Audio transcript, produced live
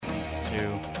2,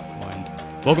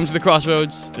 1. Welcome to The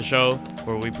Crossroads, the show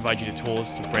where we provide you the tools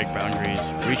to break boundaries,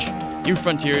 reach new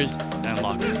frontiers, and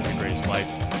unlock your greatest life.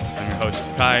 I'm your host,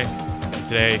 Kai, and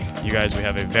today, you guys, we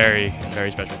have a very, very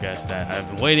special guest that I've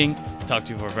been waiting to talk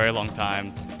to for a very long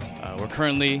time. We're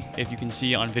currently, if you can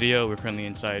see on video, we're currently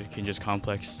inside Kinjaz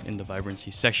complex in the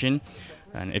Vibrvncy section.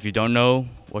 And if you don't know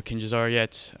what Kinjaz are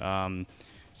yet,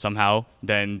 somehow,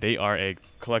 then they are a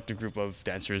collective group of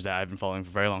dancers that I've been following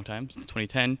for a very long time, since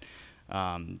 2010.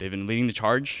 They've been leading the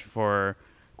charge for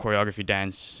choreography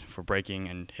dance, for breaking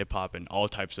and hip-hop and all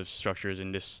types of structures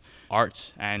in this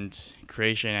art and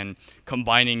creation and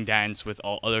combining dance with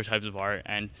all other types of art.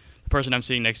 And the person I'm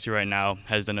sitting next to right now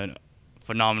has done a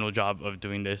phenomenal job of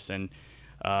doing this. And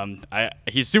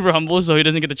he's super humble, so he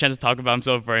doesn't get the chance to talk about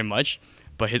himself very much,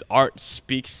 but his art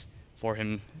speaks for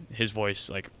him, his voice,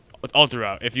 like all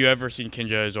throughout. If you ever seen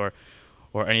Kinjaz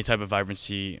or any type of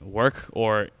Vibrvncy work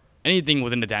or anything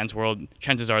within the dance world,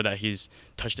 chances are that he's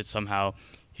touched it somehow.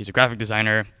 He's a graphic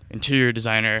designer, interior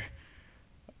designer,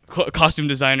 costume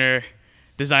designer,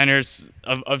 designers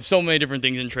of so many different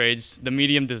things and trades. The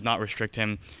medium does not restrict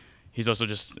him. He's also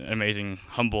just an amazing,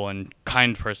 humble, and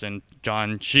kind person.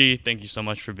 John Shih, thank you so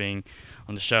much for being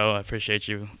on the show. I appreciate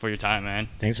you for your time, man.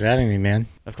 Thanks for having me, man.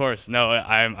 Of course. No,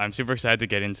 I'm super excited to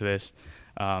get into this.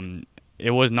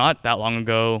 It was not that long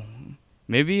ago,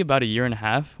 maybe about a year and a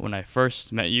half when I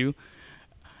first met you.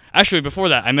 Actually, before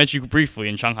that, I met you briefly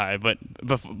in Shanghai, but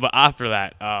after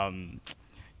that,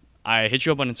 I hit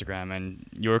you up on Instagram, and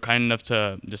you were kind enough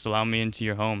to just allow me into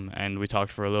your home, and we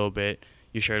talked for a little bit.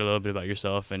 You shared a little bit about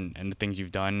yourself and the things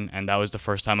you've done, and that was the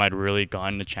first time I'd really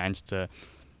gotten a chance to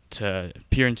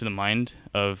peer into the mind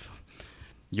of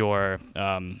your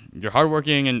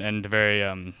hardworking and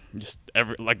very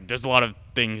there's a lot of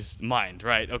things mind,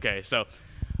 right? Okay, so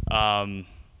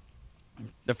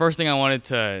the first thing I wanted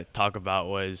to talk about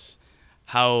was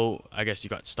how I guess you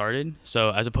got started.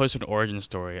 So as opposed to an origin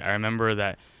story, I remember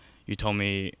that you told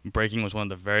me breaking was one of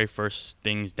the very first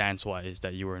things dance-wise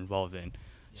that you were involved in.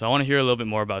 So I want to hear a little bit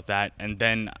more about that, and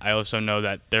then I also know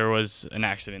that there was an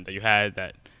accident that you had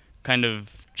that kind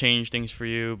of changed things for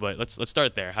you. But let's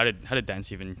start there. How did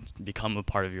dance even become a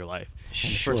part of your life in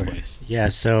the first place? Yeah,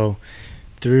 so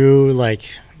through like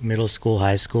middle school,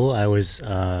 high school, I was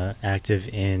active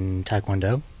in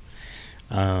Taekwondo.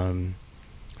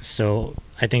 So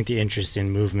I think the interest in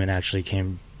movement actually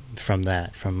came from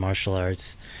martial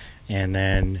arts. And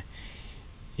then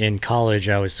in college,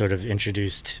 I was sort of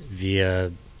introduced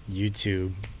via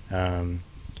YouTube,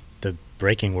 the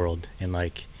breaking world, and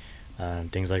like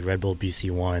things like Red Bull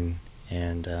BC1,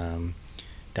 and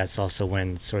that's also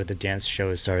when sort of the dance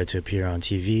shows started to appear on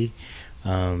TV,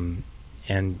 and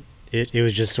it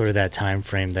was just sort of that time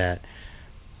frame that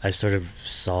I sort of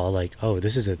saw like, oh,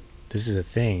 this is a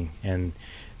thing, and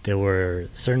there were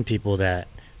certain people that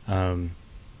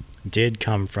did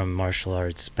come from martial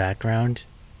arts background,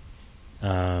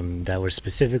 that were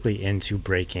specifically into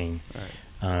breaking. Right.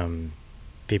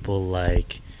 People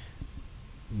like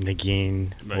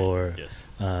Nagin, right. Or yes.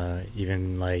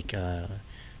 Even like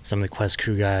some of the Quest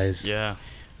Crew guys. Yeah.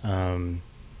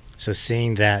 So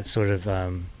seeing that sort of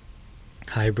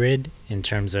hybrid in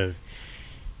terms of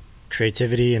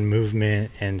creativity and movement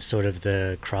and sort of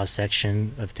the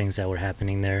cross-section of things that were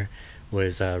happening there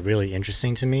was really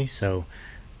interesting to me. So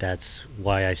that's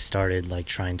why I started like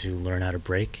trying to learn how to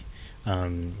break.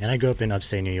 And I grew up in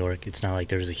upstate New York. It's not like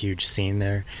there was a huge scene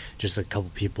there, just a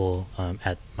couple people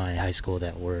at my high school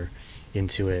that were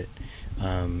into it.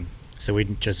 So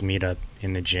we'd just meet up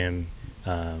in the gym,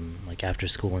 like after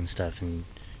school and stuff, and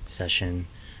session.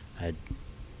 I'd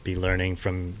be learning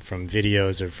from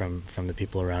videos or from the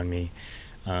people around me,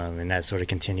 and that sort of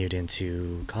continued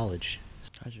into college.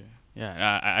 Gotcha.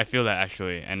 Yeah, I feel that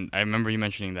actually, and I remember you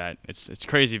mentioning that. It's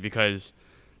crazy because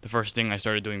the first thing I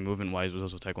started doing movement-wise was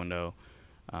also Taekwondo.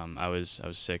 I was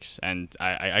 6, and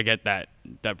I get that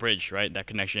bridge, right? That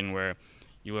connection where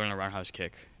you learn a roundhouse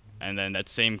kick, and then that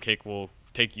same kick will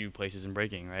take you places in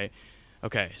breaking, right?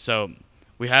 Okay, so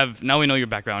we know your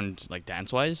background like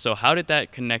dance-wise. So how did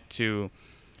that connect to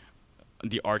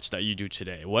the arts that you do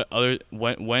today?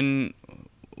 When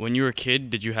you were a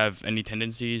kid, did you have any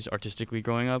tendencies artistically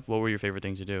growing up? What were your favorite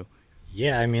things to do?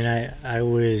 Yeah, I mean, I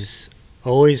was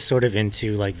always sort of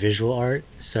into like visual art.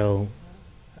 So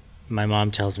my mom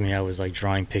tells me I was like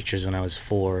drawing pictures when I was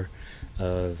 4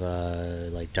 of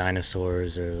like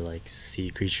dinosaurs or like sea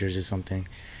creatures or something.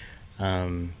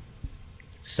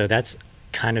 So that's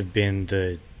kind of been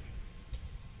the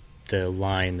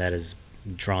line that is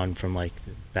drawn from like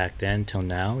back then till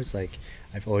now. It's like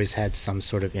I've always had some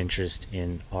sort of interest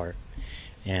in art,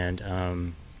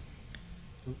 and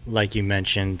like you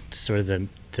mentioned, sort of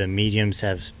the mediums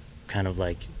have kind of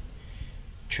like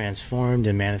transformed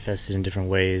and manifested in different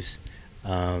ways,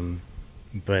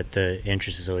 but the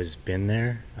interest has always been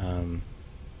there,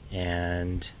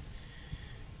 and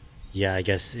yeah, I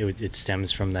guess it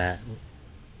stems from that.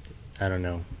 I don't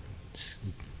know,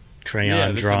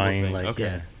 crayon drawing, like okay.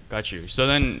 yeah. Got you. So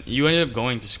then you ended up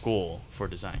going to school for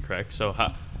design, correct? So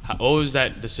how what was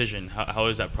that decision? How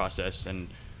was that process? And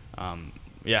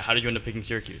yeah, how did you end up picking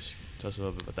Syracuse? Tell us a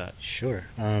little bit about that. Sure.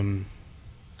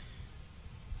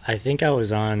 I think I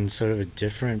was on sort of a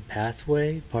different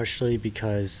pathway, partially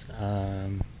because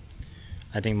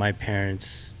I think my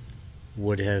parents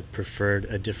would have preferred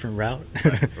a different route.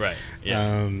 Right.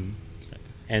 Yeah.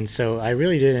 And so I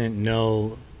really didn't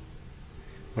know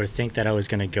or think that I was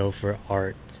going to go for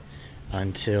art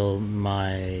until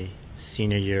my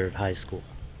senior year of high school.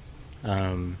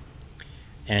 And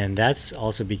that's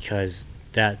also because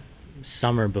that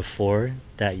summer before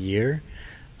that year,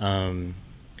 I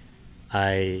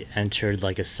entered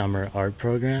like a summer art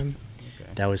program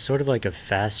that was sort of like a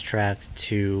fast track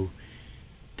to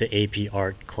the AP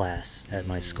art class at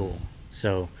my school.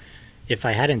 So if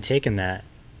I hadn't taken that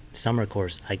summer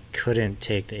course, I couldn't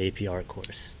take the AP art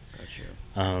course.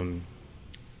 Gotcha.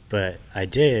 But I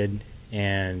did,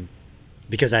 and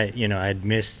because I'd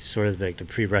missed sort of like the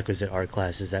prerequisite art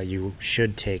classes that you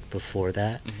should take before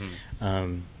that.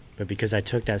 But because I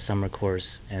took that summer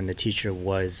course and the teacher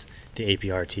was the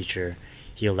AP art teacher,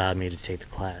 he allowed me to take the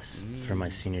class for my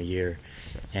senior year.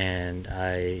 And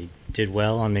I did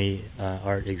well on the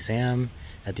art exam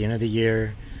at the end of the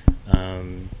year,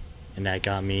 and that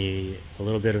got me a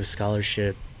little bit of a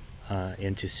scholarship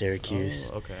into Syracuse.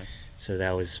 Oh, okay. So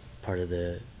that was part of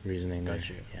the reasoning there.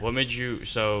 Gotcha. Yeah. What made you,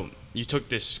 so you took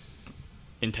this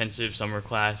intensive summer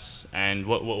class, and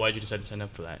why did you decide to sign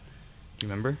up for that? Do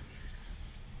you remember?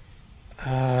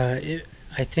 I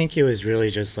think it was really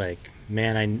just like,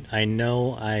 man, I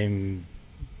know I'm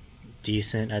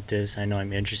decent at this. I know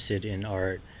I'm interested in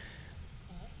art.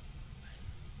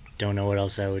 Don't know what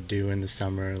else I would do in the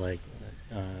summer.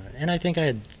 And I think I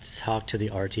had talked to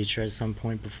the art teacher at some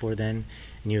point before then,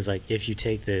 and he was like, if you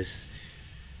take this,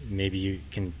 maybe you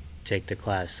can take the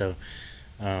class. So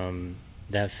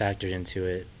that factored into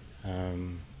it.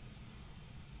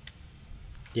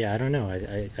 Yeah, I don't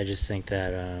know. I just think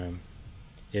that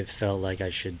it felt like I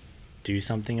should do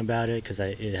something about it, because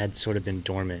it had sort of been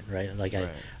dormant, right? Like Right.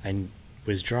 I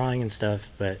was drawing and stuff,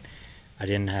 but I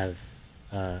didn't have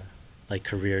like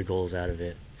career goals out of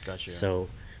it. Gotcha. So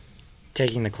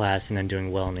taking the class and then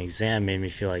doing well in the exam made me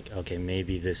feel like, okay,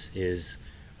 maybe this is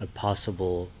a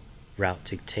possible route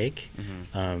to take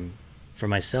for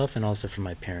myself and also for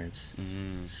my parents.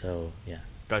 So yeah.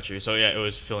 Got you. So yeah, it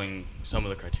was filling some of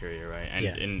the criteria, right? And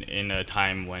Yeah. in a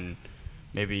time when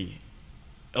maybe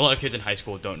a lot of kids in high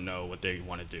school don't know what they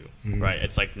want to do, right?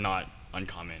 It's like not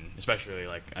uncommon, especially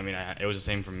like, I mean, it was the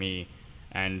same for me.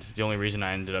 And the only reason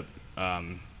I ended up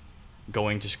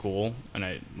going to school, and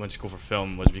I went to school for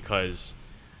film, was because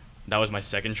that was my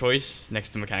second choice next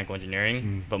to mechanical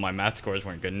engineering, but my math scores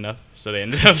weren't good enough. So they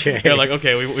ended up, they're like,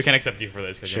 okay, we can't accept you for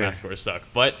this because your math scores suck.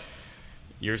 But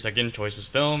your second choice was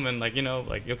film, and like,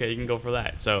 okay, you can go for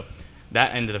that. So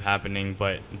that ended up happening,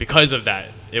 but because of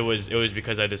that, it was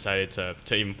because I decided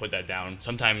to even put that down.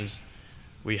 Sometimes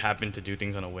we happen to do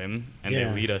things on a whim, and they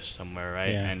lead us somewhere,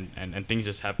 right? Yeah. And things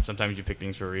just happen. Sometimes you pick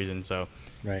things for a reason. So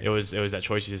Right. it was that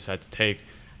choice you decided to take.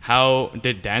 How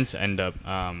did dance end up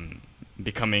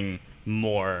becoming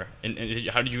more? And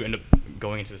how did you end up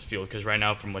going into this field? Because right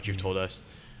now, from what you've told us,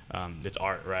 it's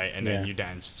art, right? And then you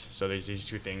danced. So there's these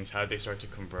two things. How did they start to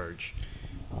converge?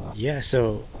 Yeah,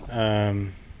 so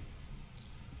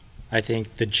I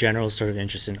think the general sort of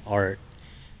interest in art,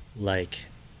 like,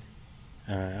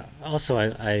 also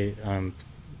I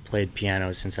played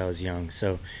piano since I was young,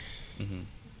 so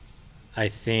I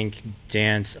think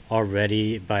dance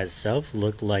already by itself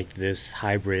looked like this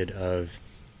hybrid of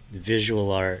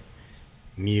visual art,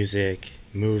 music,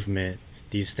 movement,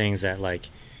 these things that, like,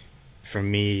 for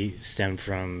me stem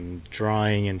from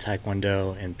drawing and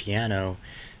taekwondo and piano.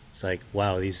 It's like,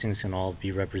 wow, these things can all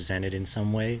be represented in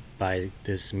some way by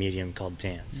this medium called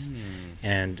dance.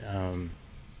 And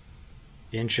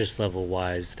interest level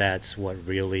wise, that's what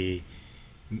really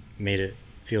made it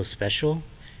feel special.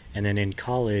 And then in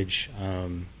college,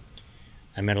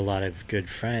 I met a lot of good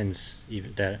friends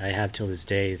even that I have till this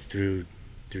day through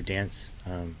dance.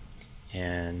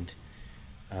 And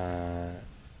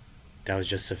that was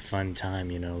just a fun time,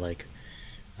 like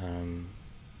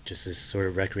just this sort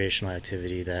of recreational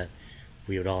activity that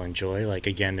we would all enjoy. Like,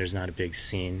 again, there's not a big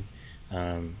scene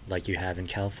like you have in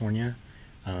California,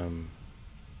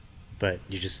 but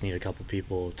you just need a couple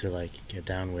people to like get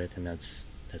down with, and that's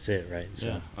it, right? So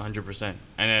yeah, 100%.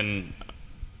 And then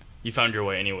you found your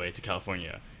way anyway to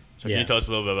California. So Yeah. can you tell us a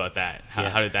little bit about that?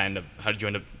 Yeah. How did that end up? How did you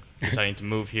end up deciding to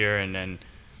move here? And then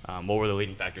what were the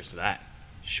leading factors to that?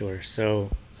 Sure.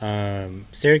 So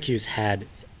Syracuse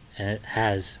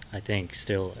has, I think,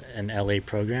 still an LA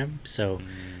program. So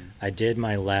I did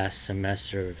my last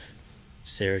semester of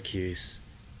Syracuse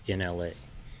in LA.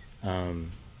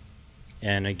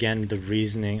 And again, the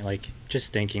reasoning, like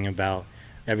just thinking about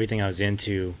everything I was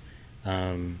into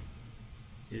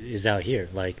is out here.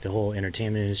 Like the whole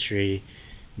entertainment industry,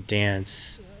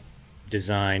 dance,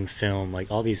 design, film, like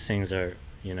all these things are,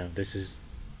 this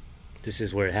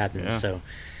is where it happens. Yeah. So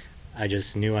I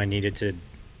just knew I needed to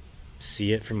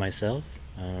see it for myself.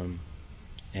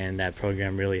 And that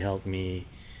program really helped me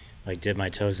like dip my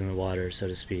toes in the water, so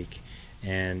to speak,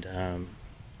 and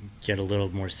get a little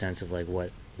more sense of like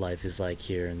what life is like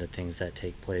here and the things that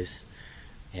take place.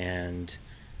 And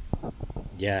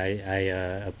yeah, I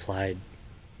applied,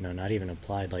 no, not even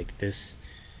applied, like this,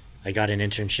 I got an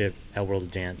internship at World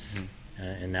of Dance,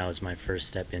 and that was my first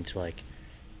step into like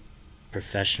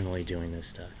professionally doing this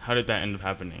stuff. How did that end up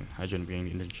happening? How did you end up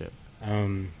getting the internship?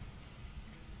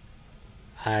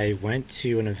 I went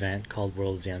to an event called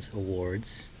World of Dance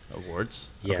Awards. Awards?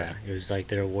 Yeah, Okay. It was like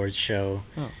their awards show.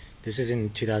 Oh. This is in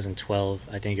 2012.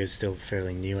 I think it was still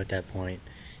fairly new at that point.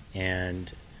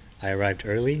 And I arrived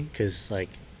early because like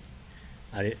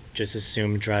I just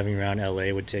assumed driving around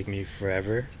LA would take me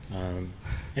forever. And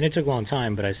it took a long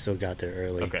time, but I still got there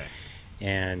early. Okay.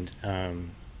 And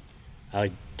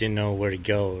I didn't know where to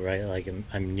go, right? Like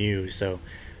I'm new, so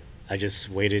I just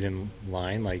waited in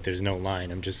line. Like there's no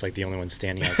line. I'm just like the only one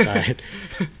standing outside.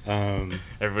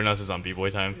 Everyone else is on B-boy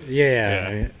time?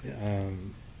 Yeah.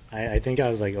 I think I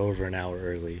was like over an hour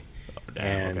early. Oh,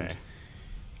 damn, and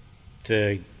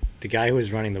okay. the guy who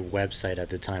was running the website at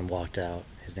the time walked out.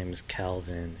 His name is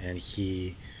Calvin, and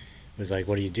he was like,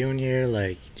 "What are you doing here?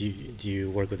 Like, do you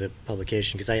work with a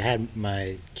publication?" Because I had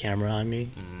my camera on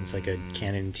me. It's like a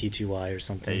Canon T2i or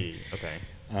something. Hey, okay.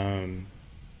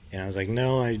 And I was like,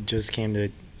 "No, I just came to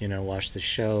watch the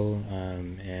show,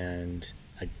 and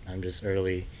I'm just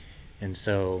early." And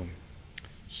so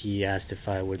he asked if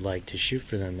I would like to shoot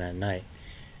for them that night.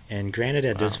 And granted,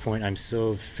 at this point, I'm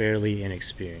still fairly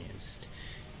inexperienced.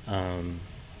 But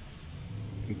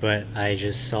I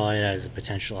just saw it as a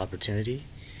potential opportunity.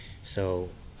 So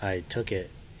I took it,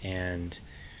 and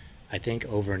I think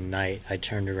overnight I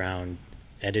turned around,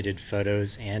 edited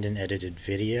photos and an edited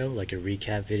video, like a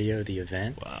recap video of the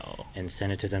event. Wow. And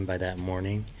sent it to them by that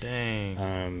morning.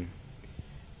 Dang.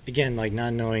 Again, like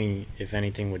not knowing if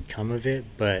anything would come of it,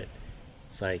 but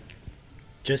it's like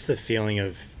just the feeling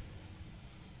of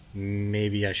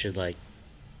maybe I should like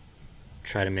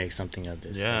try to make something of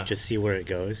this. Yeah. Like, just see where it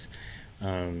goes.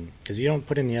 Because if you don't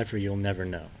put in the effort, you'll never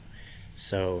know.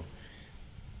 So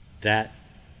that,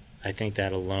 I think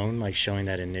that alone, like showing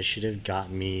that initiative, got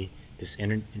me this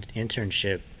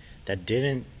internship that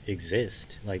didn't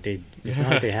exist. Like it's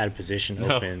not like they had a position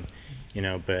open,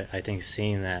 but I think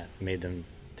seeing that made them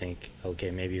think,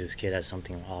 okay, maybe this kid has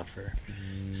something to offer.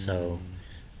 So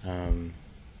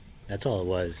that's all it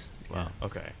was. Wow.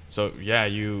 Okay. So yeah,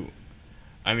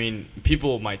 I mean,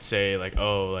 people might say like,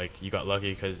 oh, like you got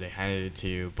lucky because they handed it to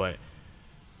you, but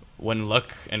when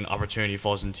luck and opportunity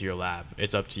falls into your lap,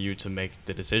 it's up to you to make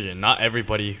the decision. Not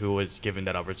everybody who was given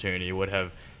that opportunity would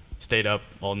have stayed up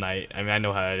all night. I mean, I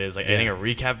know how it is, like editing a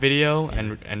recap video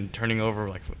and turning over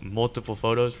like multiple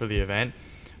photos for the event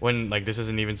when like this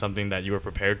isn't even something that you were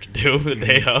prepared to do the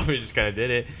day of. You just kind of did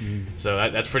it. So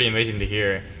that's pretty amazing to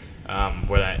hear.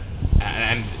 Where that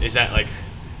and is that like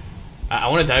I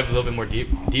want to dive a little bit more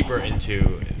deeper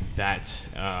into that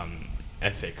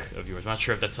ethic of yours. I'm not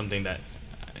sure if that's something that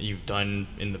you've done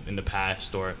in the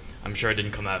past, or I'm sure it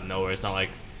didn't come out of nowhere. It's not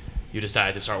like you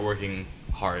decided to start working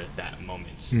hard at that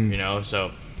moment,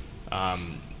 So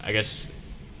I guess,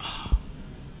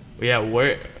 yeah.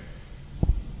 What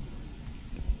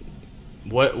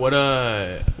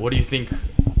do you think?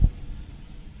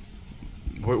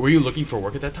 Were you looking for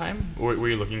work at that time? Or were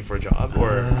you looking for a job?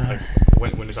 Or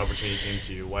like when this opportunity came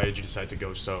to you, why did you decide to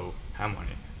go so ham on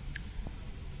it?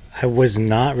 I was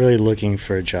not really looking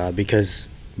for a job because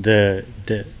the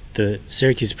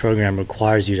Syracuse program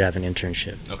requires you to have an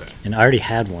internship. Okay. And I already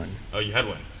had one. Oh, you had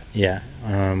one? Yeah.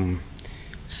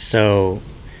 So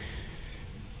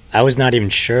I was not even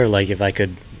sure like if I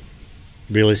could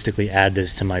realistically add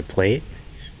this to my plate,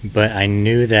 but I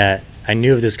knew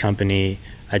of this company.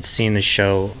 I'd seen the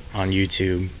show on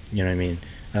YouTube, you know what I mean?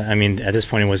 I mean, at this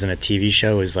point, it wasn't a TV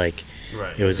show. It was like,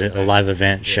 it was a live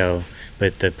event show.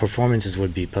 but the performances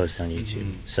would be posted on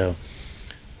YouTube. So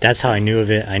that's how I knew of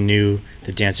it. I knew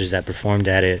the dancers that performed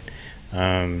at it,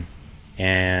 and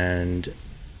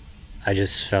I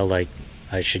just felt like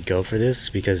I should go for this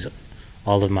because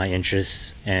all of my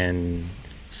interests and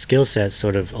skill sets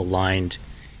sort of aligned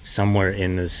somewhere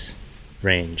in this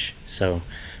range. So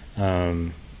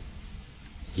I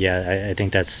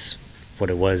think that's what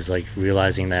it was, like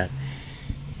realizing that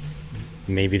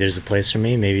maybe there's a place for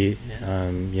me, maybe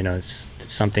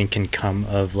something can come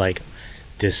of like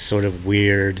this sort of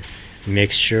weird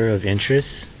mixture of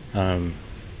interests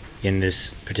in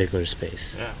this particular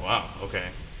space. Yeah, wow, okay.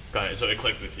 Got it. So it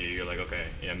clicked with you. You're like, okay,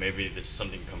 yeah, maybe there's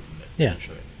something can come from it. Yeah.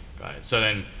 Essentially. Got it. So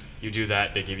then you do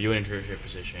that, they give you an internship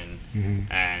position,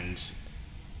 and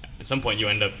at some point you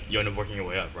end up working your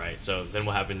way up, right? So then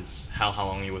what happens? How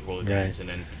long are you with roller dance, and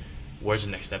then where's the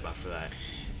next step after that?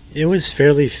 It was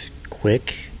fairly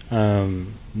quick,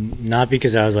 not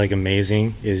because I was like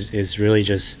amazing, is really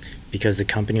just because the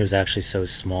company was actually so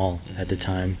small at the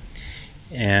time,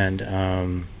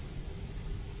 and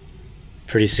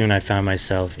pretty soon I found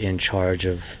myself in charge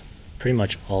of pretty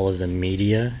much all of the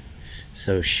media,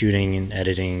 so shooting and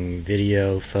editing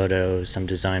video, photo, some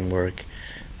design work,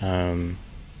 and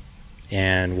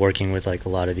working with like a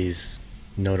lot of these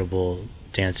notable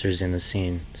dancers in the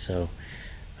scene. So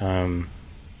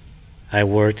I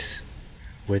worked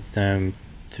with them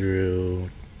through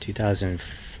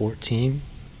 2014.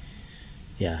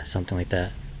 Yeah, something like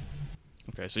that.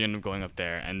 Okay, so you end up going up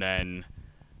there, and then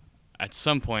at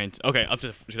some point, okay, up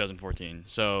to 2014.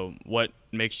 So what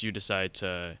makes you decide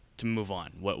to move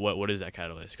on? What is that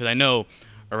catalyst? Because I know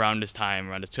around this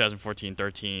 2014,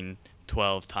 13,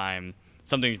 12 time,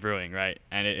 something's brewing, right?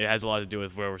 And it has a lot to do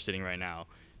with where we're sitting right now.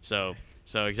 So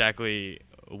exactly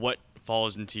what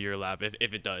falls into your lap,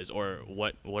 if it does, or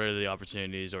what are the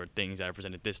opportunities or things that are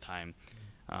presented this time,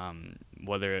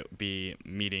 whether it be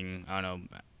meeting, I don't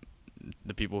know,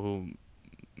 the people who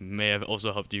may have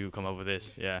also helped you come up with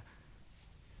this. Yeah.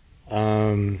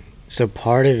 So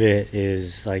part of it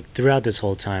is like throughout this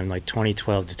whole time, like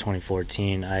 2012 to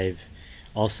 2014, I've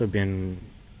also been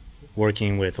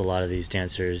working with a lot of these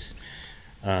dancers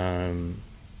on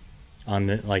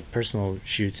the like personal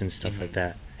shoots and stuff like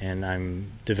that, and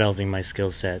I'm developing my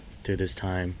skill set through this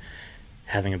time,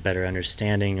 having a better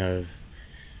understanding of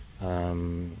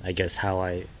I guess how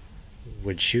I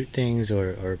would shoot things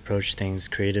or approach things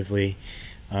creatively,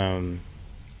 and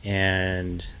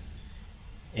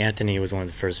Anthony was one of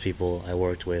the first people I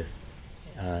worked with,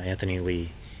 Anthony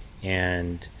Lee,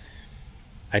 and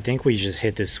I think we just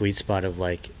hit this sweet spot of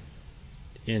like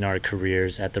in our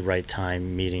careers at the right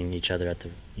time, meeting each other at the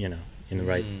in the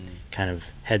right kind of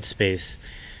headspace.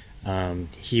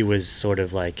 He was sort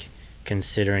of like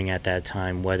considering at that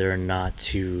time whether or not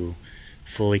to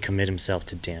fully commit himself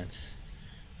to dance,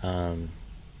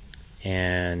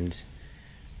 and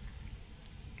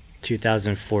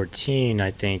 2014,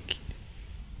 I think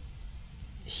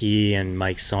he and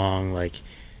Mike Song, like,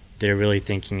 they're really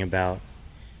thinking about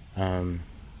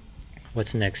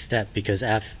what's the next step, because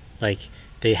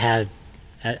they have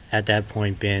at that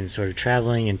point been sort of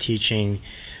traveling and teaching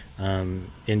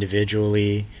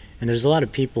individually, and there's a lot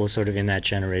of people sort of in that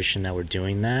generation that were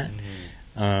doing that.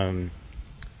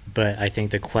 But I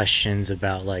think the questions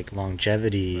about like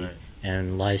longevity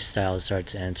and lifestyle start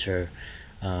to enter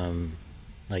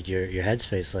like your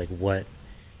headspace, like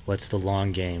what's the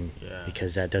long game?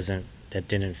 Because that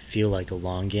didn't feel like a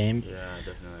long game.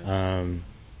 Definitely.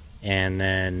 And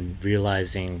then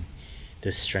realizing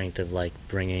the strength of like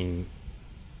bringing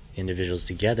individuals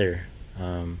together,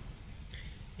 and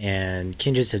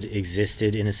Kinjaz had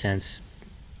existed in a sense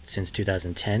since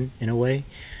 2010 in a way,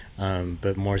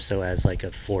 but more so as like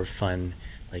a for fun,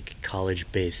 like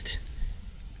college-based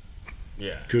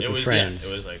group of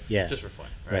friends. It was like just for fun,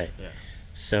 right? Yeah.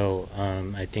 So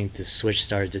I think the switch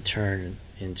started to turn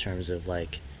in terms of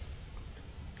like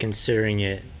considering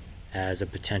it as a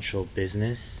potential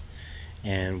business,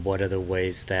 and what are the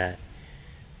ways that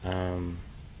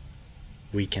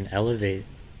we can elevate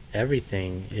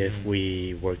everything if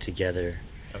we work together.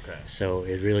 Okay. So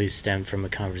it really stemmed from a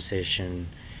conversation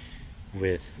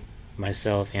with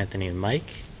myself, Anthony, and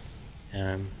Mike,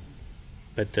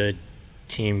 but the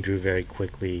team grew very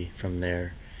quickly from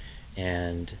there.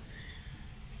 And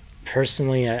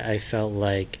personally, I felt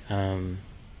like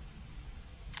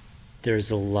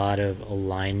there's a lot of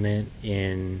alignment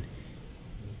in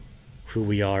who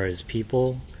we are as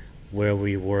people, where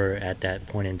we were at that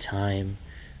point in time,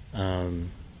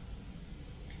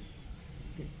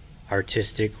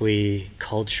 artistically,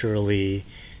 culturally,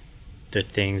 the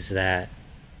things that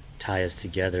tie us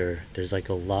together. There's like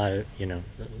a lot of,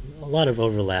 a lot of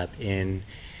overlap in,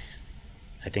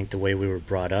 I think, the way we were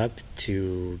brought up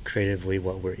to creatively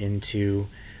what we're into,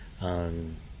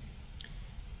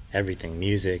 everything,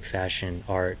 music, fashion,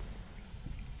 art,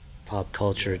 pop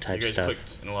culture type you guys stuff.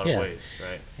 Clicked in a lot of ways,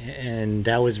 right? And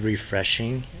that was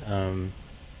refreshing.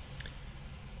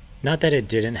 Not that it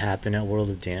didn't happen at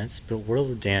World of Dance, but World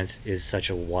of Dance is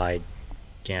such a wide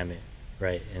gamut,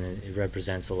 right? And it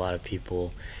represents a lot of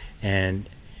people. And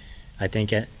I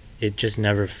think it just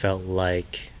never felt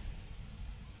like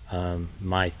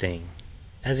my thing.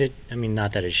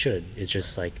 Not that it should. It's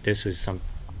just like this was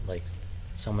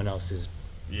someone else's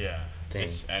thing.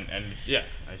 It's,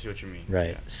 I see what you mean.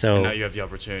 Right. Yeah. So and now you have the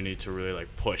opportunity to really like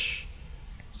push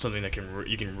something that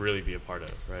you can really be a part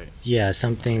of, right? Yeah,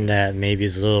 something that maybe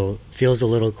feels a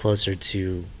little closer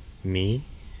to me,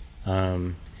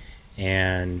 and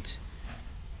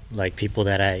like people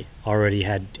that I already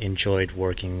had enjoyed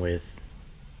working with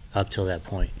up till that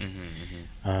point.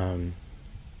 And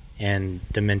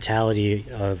the mentality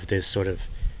of this sort of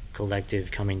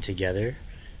collective coming together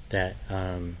that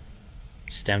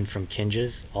stemmed from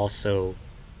Kinjaz also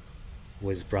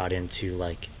was brought into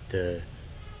like the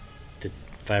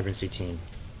Vibrvncy team.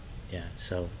 Yeah,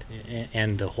 so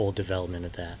and the whole development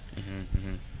of that.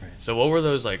 Right. So what were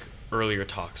those like earlier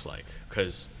talks like?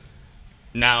 Because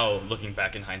now looking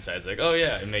back in hindsight, it's like, oh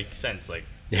yeah, it makes sense, like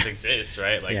this exists,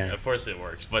 right? Like of course it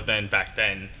works. But then back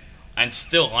then, and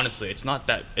still honestly, it's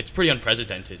pretty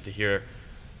unprecedented to hear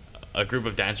a group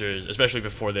of dancers, especially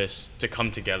before this, to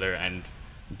come together and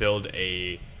build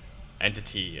a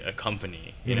entity, a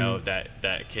company, you know, that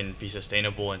can be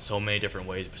sustainable in so many different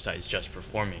ways besides just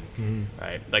performing,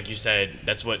 right? Like you said,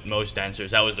 that's what most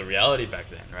dancers, that was the reality back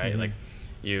then, right? Like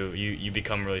you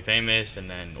become really famous, and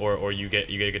then or you get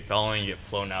a good following, you get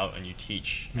flown out and you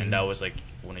teach, and that was like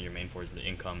one of your main forms of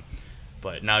income.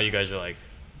 But now you guys are like,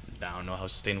 I don't know how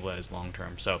sustainable that is long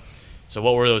term. So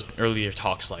what were those earlier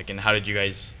talks like, and how did you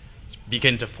guys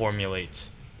begin to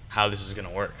formulate how this is going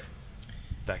to work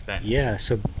back then? Yeah,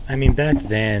 so back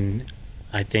then,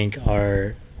 I think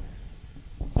our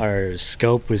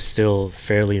scope was still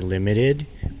fairly limited.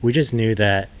 We just knew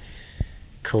that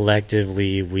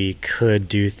collectively we could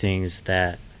do things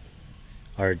that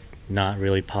are not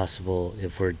really possible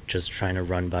if we're just trying to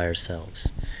run by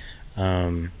ourselves.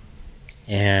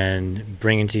 And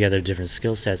bringing together different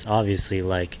skill sets, obviously,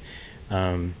 like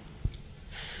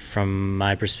from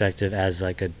my perspective as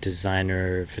like a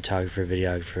designer, photographer,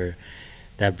 videographer,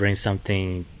 that brings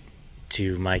something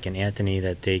to Mike and Anthony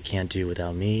that they can't do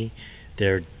without me.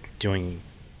 They're doing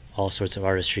all sorts of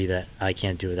artistry that I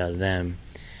can't do without them.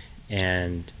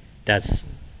 And that's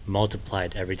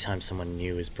multiplied every time someone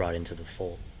new is brought into the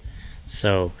fold.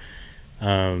 So,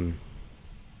 it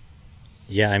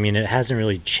hasn't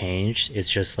really changed. It's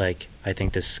just like, I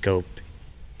think the scope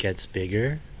gets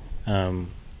bigger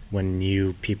when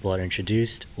new people are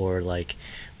introduced, or like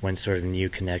when sort of new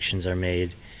connections are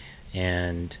made.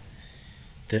 And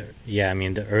the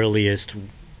earliest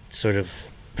sort of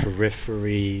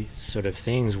periphery sort of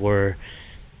things were,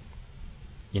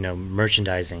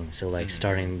 merchandising. So like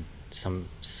selling some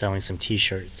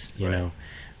t-shirts, you know,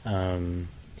 and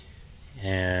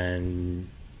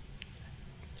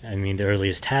the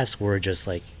earliest tasks were just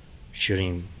like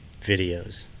shooting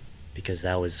videos, because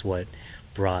that was what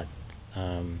brought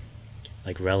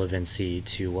like relevancy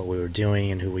to what we were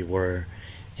doing and who we were,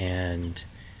 and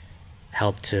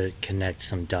helped to connect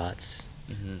some dots.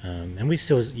 And we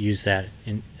still use that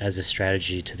as a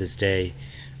strategy to this day,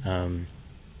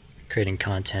 creating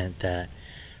content that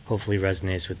hopefully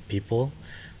resonates with people,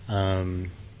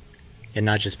 and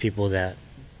not just people that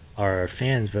are our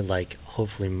fans, but like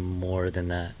hopefully more than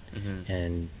that.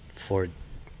 And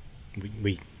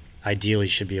we ideally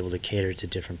should be able to cater to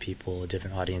different people,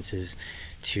 different audiences,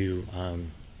 to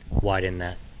widen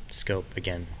that scope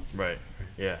again. Right.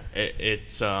 Yeah.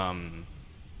 It's now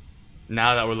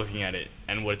that we're looking at it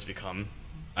and what it's become,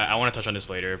 I want to touch on this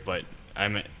later, but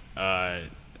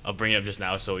I'll bring it up just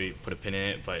now so we put a pin in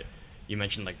it. But you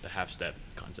mentioned like the half step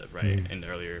concept, right, in the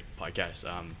earlier podcast.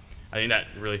 I think that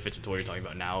really fits into what you're talking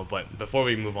about now. But before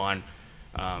we move on,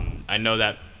 I know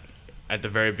that at the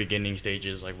very beginning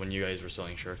stages, like when you guys were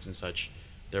selling shirts and such,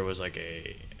 there was like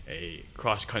a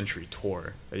cross country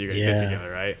tour that you guys did together,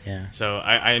 right? Yeah. So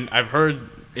I've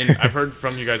heard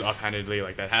from you guys offhandedly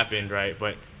like that happened, right?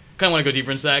 But kind of want to go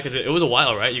deeper into that, because it was a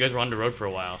while, right? You guys were on the road for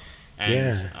a while,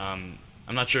 and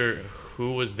I'm not sure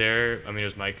who was there. I mean, it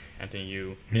was Mike, Anthony,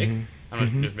 you, Nick. I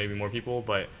don't know if there's maybe more people,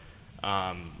 but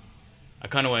I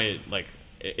kind of want to, like,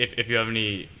 if you have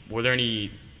any, were there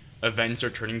any events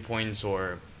or turning points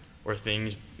or or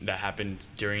things that happened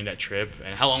during that trip?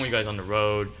 And how long were you guys on the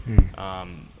road?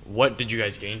 What did you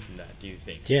guys gain from that, do you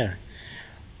think? Yeah.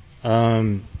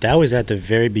 That was at the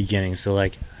very beginning. So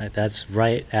like that's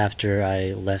right after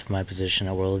I left my position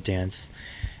at World of Dance,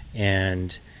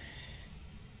 and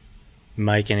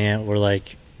Mike and Ant were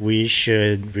like, we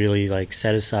should really like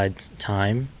set aside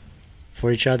time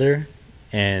for each other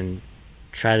and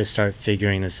try to start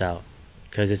figuring this out,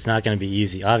 because it's not going to be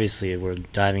easy. Obviously, we're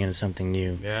diving into something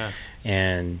new. Yeah.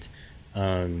 And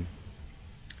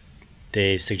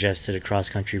they suggested a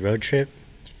cross-country road trip,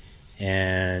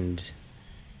 and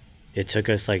it took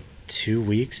us like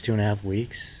 2.5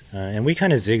 weeks, and we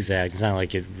kind of zigzagged. It's not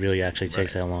like it really actually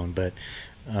takes that long, but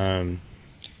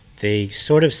they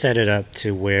sort of set it up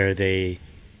to where they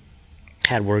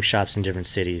had workshops in different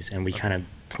cities, and we kind of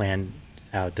planned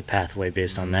out the pathway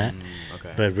based on that.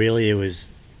 Okay. But really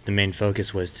the main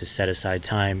focus was to set aside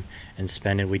time and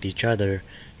spend it with each other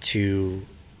to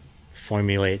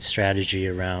formulate strategy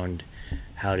around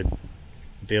how to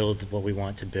build what we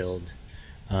want to build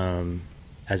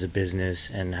as a business,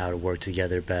 and how to work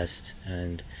together best.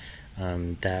 And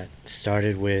that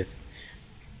started with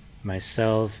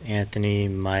myself, Anthony,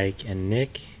 Mike, and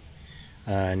Nick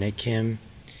Kim,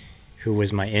 who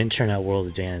was my intern at World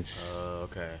of Dance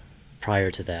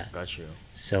prior to that. Got you.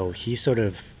 So he sort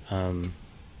of,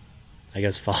 I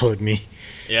guess, followed me.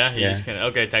 Yeah, he just kind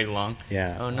of, tagged along.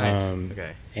 Yeah. Oh, nice.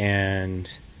 Okay.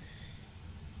 And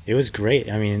it was great.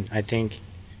 I mean, I think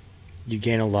you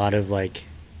gain a lot of like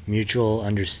mutual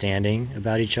understanding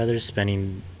about each other,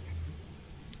 spending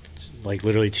like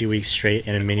literally 2 weeks straight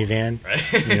in a minivan.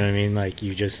 Right. You know what I mean? Like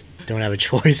you just don't have a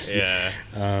choice. Yeah.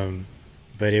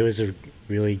 But it was a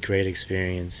really great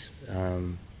experience.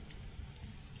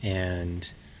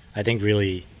 And I think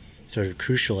really sort of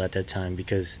crucial at that time,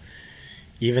 because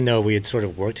even though we had sort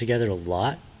of worked together a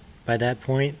lot by that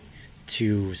point,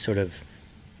 to sort of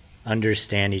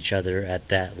understand each other at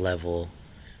that level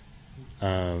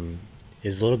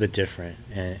is a little bit different,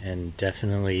 and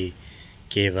definitely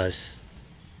gave us,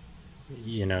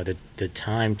 you know, the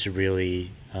time to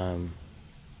really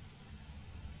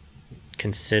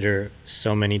consider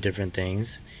so many different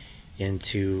things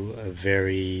into a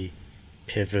very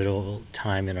pivotal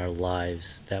time in our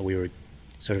lives that we were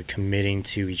sort of committing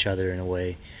to each other in a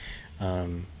way.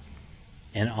 And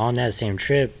on that same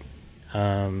trip,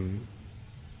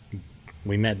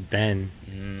 we met Ben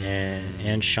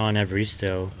and Sean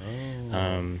Evaristo,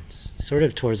 sort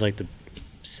of towards like the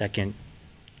second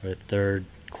or third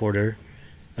quarter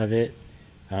of it.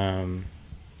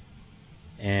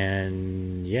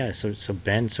 And yeah, so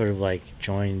Ben sort of like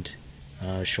joined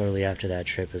shortly after that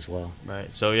trip as well.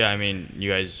 Right. So yeah, I mean, you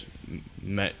guys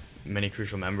met many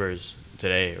crucial members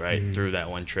today, right, through that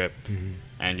one trip,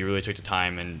 and you really took the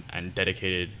time and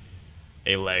dedicated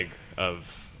a leg of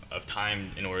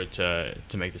time in order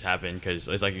to make this happen. Because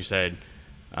it's like you said,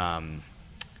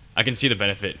 I can see the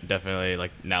benefit definitely.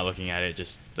 Like now looking at it,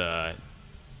 just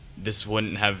you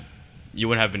wouldn't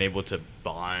have been able to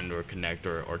bond or connect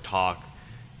or talk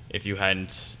if you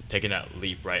hadn't taken that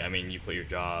leap, right? I mean, you quit your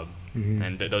job,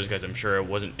 and those guys, I'm sure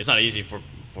it's not easy for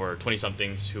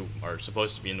 20-somethings who are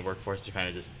supposed to be in the workforce to kind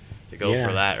of just to go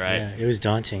for that, right? Yeah, it was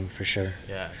daunting for sure.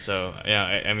 Yeah, so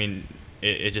yeah, I mean,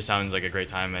 it just sounds like a great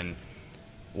time and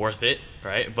worth it,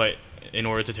 right? But in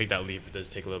order to take that leap, it does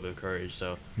take a little bit of courage.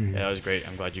 So yeah, that was great.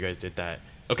 I'm glad you guys did that.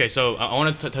 Okay, so I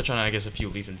want to touch on, I guess, a few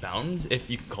leaps and bounds, if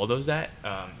you can call those that,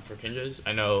 for Kinjaz.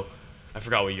 I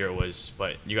forgot what year it was,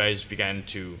 but you guys began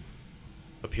to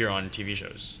appear on TV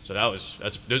shows. So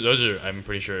those are, I'm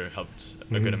pretty sure, helped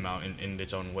a good amount in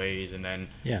its own ways. And then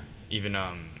even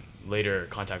later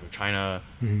contact with China.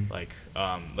 Like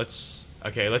let's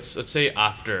say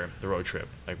after the road trip,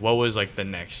 like what was like the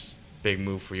next big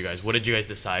move for you guys? What did you guys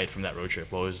decide from that road trip?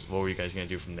 What were you guys gonna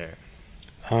do from there?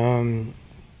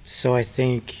 So I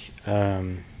think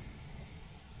that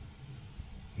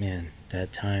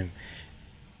time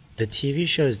the TV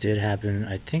shows did happen,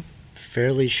 I think,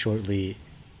 fairly shortly,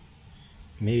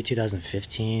 maybe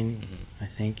 2015, I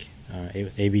think,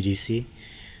 ABDC.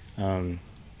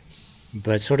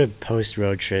 But sort of post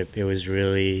road trip, it was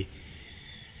really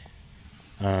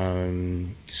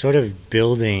sort of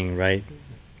building, right?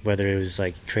 Whether it was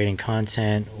like creating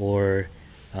content or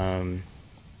I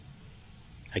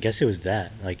guess it was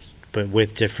that, like, but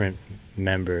with different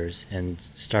members, and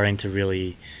starting to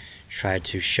really try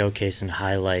to showcase and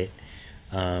highlight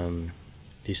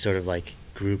these sort of like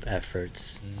group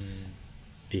efforts,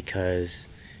 because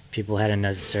people hadn't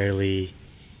necessarily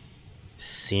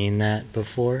seen that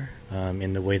before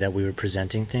in the way that we were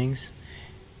presenting things.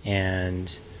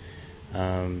 And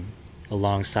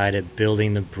alongside it,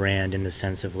 building the brand in the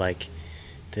sense of like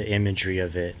the imagery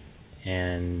of it,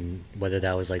 and whether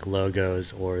that was like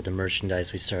logos or the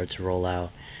merchandise we started to roll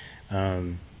out.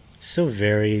 Still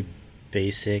very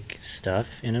basic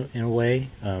stuff in a way,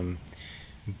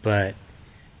 but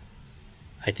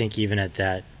I think even at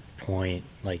that point,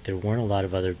 like there weren't a lot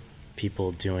of other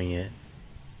people doing it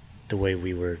the way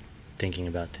we were thinking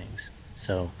about things.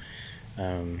 So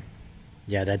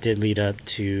yeah, that did lead up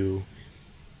to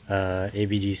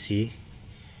ABDC,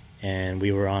 and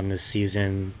we were on this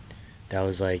season that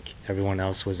was like everyone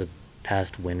else was a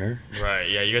past winner. Right.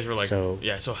 Yeah. You guys were like. So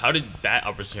yeah. So how did that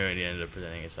opportunity end up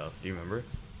presenting itself? Do you remember?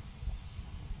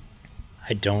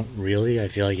 I don't really. I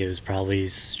feel like it was probably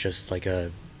just like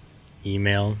a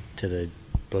email to the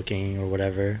booking or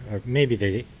whatever, or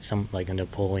maybe some like a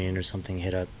Napoleon or something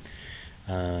hit up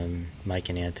Mike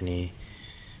and Anthony.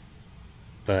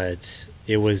 But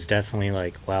it was definitely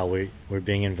like, wow, we're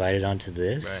being invited onto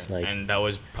this. Right. Like, and that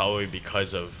was probably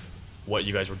because of what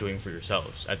you guys were doing for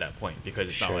yourselves at that point, because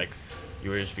it's not like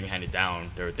you were just being handed down.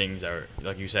 There were things that were,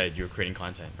 like you said, you were creating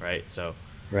content, right? So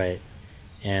right.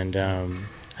 And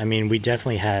I mean, we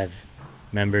definitely have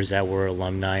members that were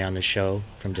alumni on the show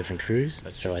from different crews.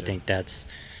 That's so true I too. think that's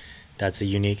a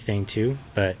unique thing too.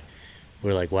 But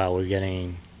we're like, wow, we're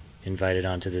getting invited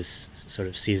onto this sort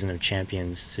of season of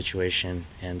champions situation,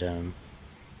 and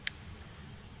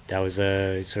that was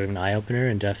a sort of an eye-opener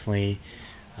and definitely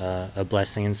a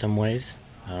blessing in some ways.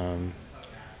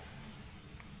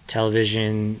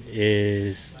 Television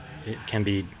it can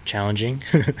be challenging.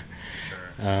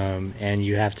 And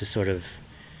you have to sort of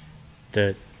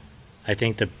I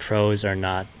think the pros are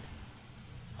not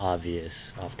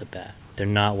obvious off the bat. They're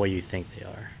not what you think they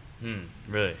are.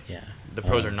 Really? Yeah. The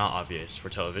pros are not obvious for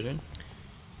television?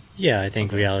 Yeah, I think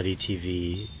Okay. reality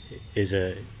TV is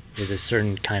a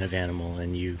certain kind of animal,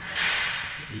 and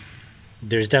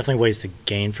there's definitely ways to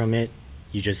gain from it.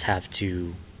 You just have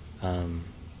to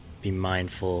be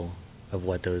mindful of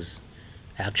what those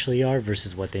actually are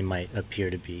versus what they might appear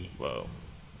to be. Whoa.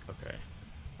 Okay.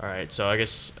 All right. So I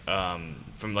guess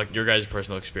from like your guys'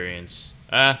 personal experience,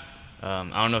 I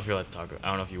don't know if you're allowed to talk. I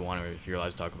don't know if you want or if you're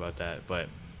allowed to talk about that. But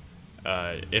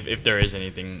if there is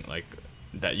anything like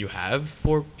that you have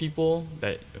for people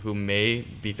who may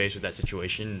be faced with that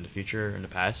situation in the future, in the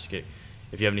past,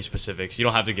 if you have any specifics, you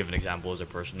don't have to give an example as a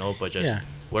personal, but just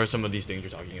what are some of these things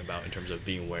you're talking about in terms of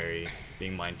being wary,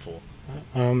 being mindful?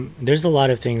 There's a lot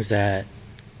of things that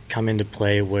come into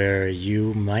play where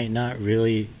you might not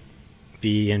really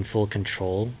be in full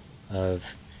control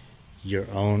of your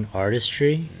own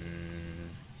artistry,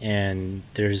 and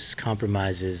there's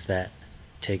compromises that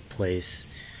take place,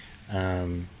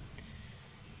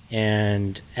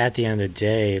 and at the end of the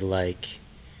day, like,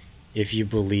 if you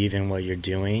believe in what you're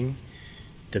doing,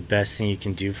 the best thing you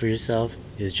can do for yourself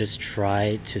is just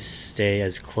try to stay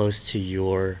as close to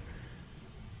your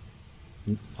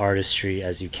artistry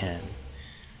as you can.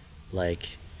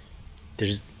 Like,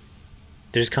 there's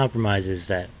compromises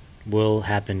that will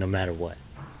happen no matter what.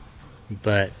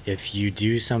 But if you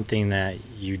do something that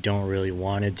you don't really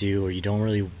want to do, or you don't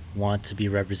really want to be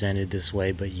represented this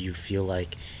way, but you feel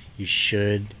like you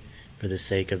should for the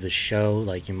sake of the show,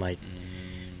 like you might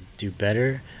do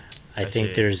better, I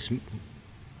think there's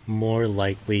more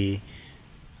likely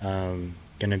going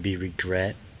to be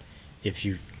regret if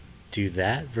you do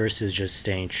that versus just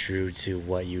staying true to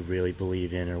what you really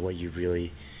believe in or what you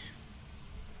really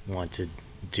want to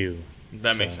do.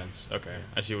 That makes sense. Okay,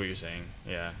 I see what you're saying.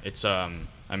 Yeah, it's I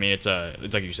mean, it's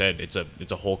like you said, it's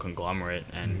a whole conglomerate,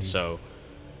 and so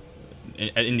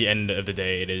in the end of the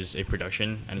day, it is a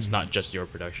production, and it's not just your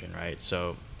production, right?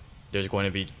 So there's going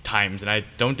to be times, and I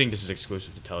don't think this is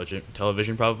exclusive to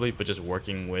television probably, but just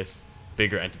working with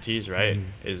bigger entities, right?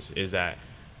 Is that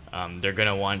they're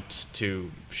gonna want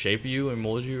to shape you and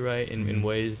mold you, right, in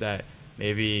ways that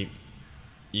maybe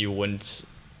you wouldn't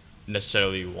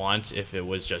necessarily want if it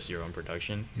was just your own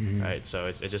production, right? So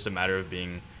it's just a matter of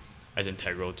being as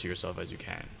integral to yourself as you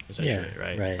can, essentially,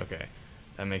 right? Okay,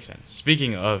 that makes sense.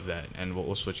 Speaking of that, and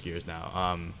we'll switch gears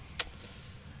now.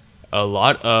 A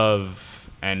lot of,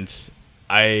 and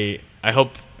I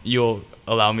hope you'll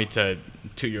allow me to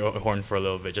toot your horn for a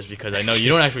little bit, just because I know you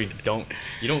don't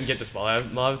get the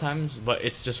spotlight a lot of times, but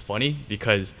it's just funny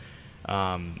because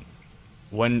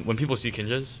when people see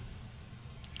Kinjaz,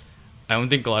 I don't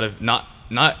think a lot of not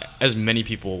as many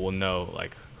people will know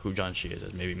like who John Shih is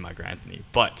as maybe Mike or Anthony,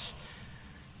 but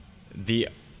the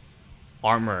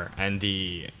armor and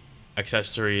the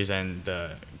accessories and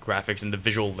the graphics and the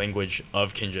visual language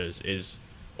of Kinjaz is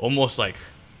almost like,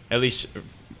 at least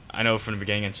I know from the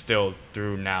beginning and still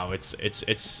through now, it's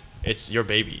your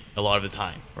baby a lot of the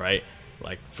time, right?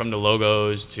 Like from the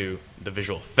logos to the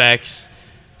visual effects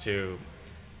to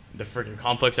the freaking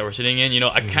complex that we're sitting in. You know,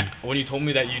 I can't. When you told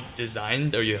me that you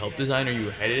designed or you helped design or you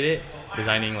headed it,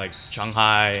 designing like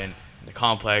Shanghai and the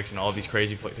complex and all these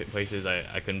crazy places,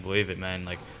 I couldn't believe it, man.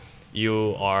 Like,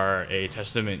 you are a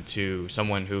testament to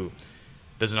someone who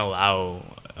doesn't allow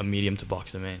a medium to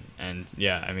box them in. And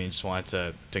yeah, I mean, just wanted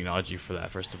to acknowledge you for that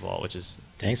first of all, which is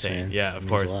thanks, insane. man. Yeah, of It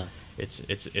course. means a lot.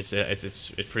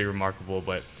 It's pretty remarkable.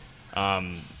 But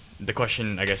the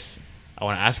question I guess I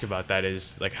want to ask about that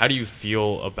is, like, how do you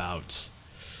feel about?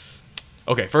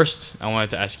 Okay, first I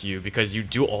wanted to ask you, because you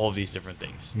do all of these different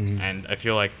things, and I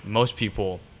feel like most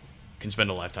people can spend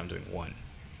a lifetime doing one.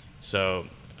 So,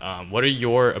 what are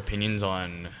your opinions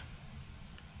on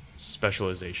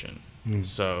specialization?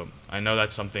 So I know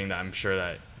that's something that I'm sure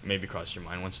that maybe crosses your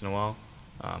mind once in a while.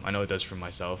 I know it does for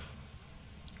myself,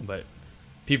 but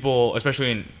people,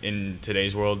 especially in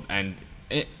today's world, and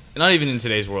not even in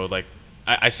today's world, like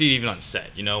I see it even on set.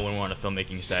 You know, when we're on a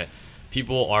filmmaking set,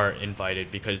 people are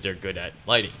invited because they're good at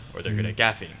lighting or they're good at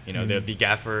gaffing. You know, they're the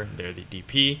gaffer, they're the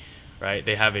DP, right?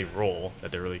 They have a role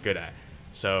that they're really good at.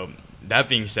 So that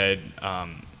being said,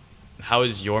 how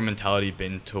has your mentality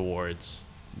been towards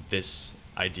this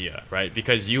idea, right?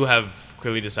 Because you have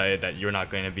clearly decided that you're not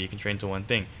going to be constrained to one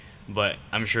thing, but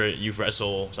I'm sure you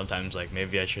wrestle sometimes, like,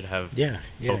 maybe I should have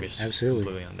focused absolutely.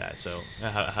 completely on that. So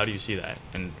how do you see that,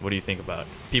 and what do you think about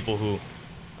people who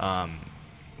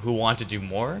want to do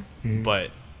more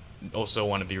but also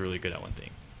want to be really good at one thing?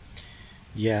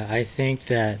 Yeah, I think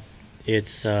that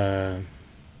it's there's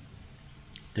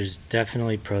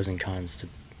definitely pros and cons to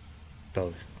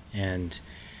both. And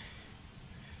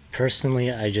personally,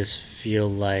 I just feel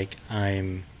like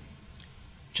I'm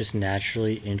just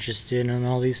naturally interested in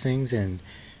all these things, and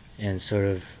sort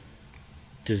of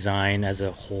design as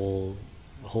a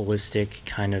holistic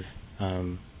kind of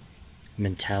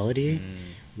mentality,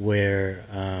 where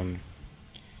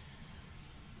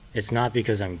it's not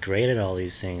because I'm great at all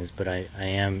these things, but I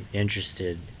am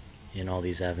interested in all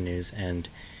these avenues, and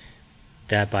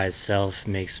that by itself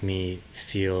makes me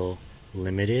feel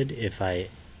limited if I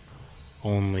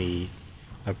only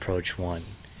approach one.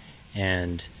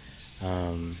 And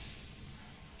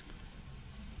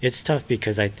it's tough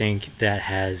because I think that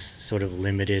has sort of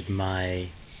limited my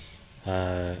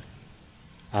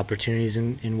opportunities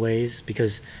in ways,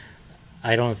 because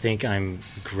I don't think I'm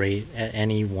great at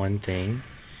any one thing,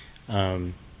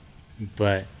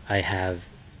 but I have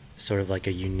sort of like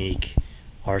a unique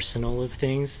arsenal of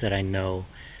things that I know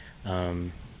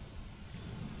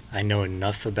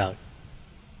enough about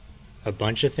a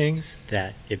bunch of things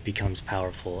that it becomes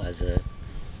powerful as a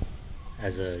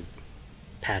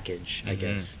package, I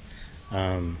guess.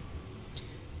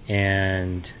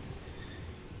 And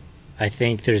I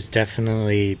think there's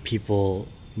definitely people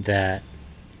that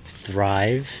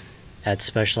thrive at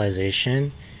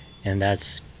specialization, and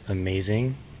that's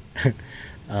amazing.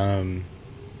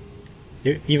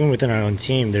 Even within our own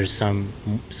team, there's some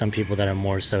people that are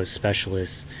more so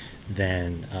specialists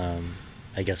than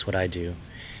I guess what I do,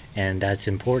 and that's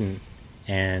important.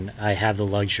 And I have the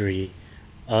luxury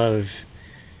of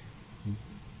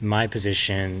my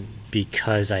position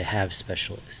because I have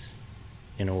specialists,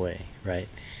 in a way, right?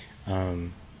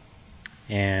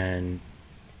 And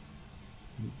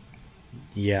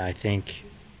yeah, I think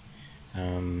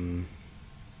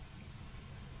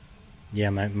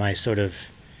my sort of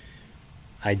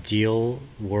ideal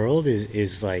world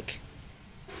is like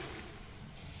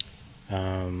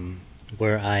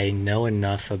where I know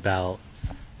enough about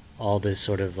all this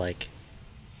sort of like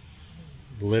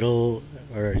little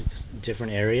or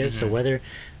different areas. So whether,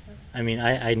 I mean,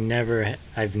 I've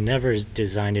never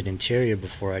designed an interior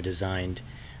before. I designed,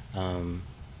 I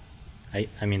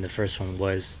mean, the first one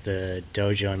was the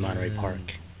dojo in Monterey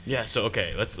Park. Yeah. So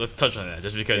okay, let's touch on that,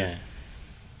 just because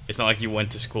it's not like you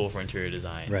went to school for interior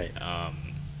design, right?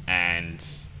 And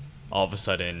all of a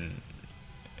sudden,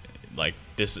 like,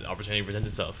 this opportunity presents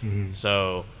itself.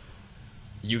 So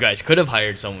you guys could have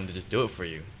hired someone to just do it for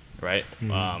you, right?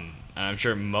 And I'm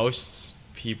sure most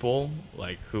people,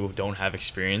 like, who don't have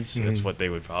experience, that's what they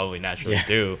would probably naturally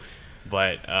do.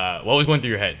 But what was going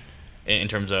through your head in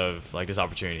terms of, like, this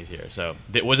opportunities here? So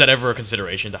was that ever a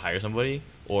consideration to hire somebody,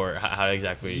 or how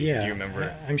exactly do you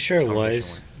remember? I'm sure it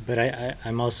was, but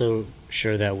I'm also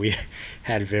sure that we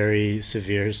had very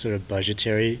severe sort of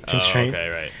budgetary constraint. Okay,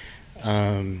 right.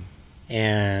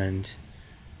 And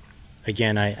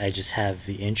again, I just have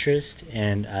the interest,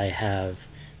 and I have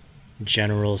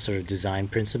general sort of design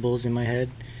principles in my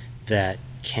head that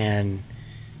can,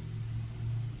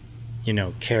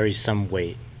 carry some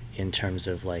weight in terms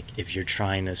of, like, if you're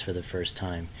trying this for the first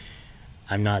time.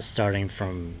 I'm not starting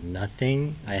from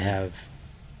nothing. I have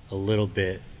a little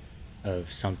bit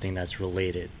of something that's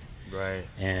related. Right.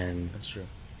 And That's true.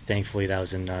 thankfully that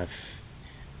was enough.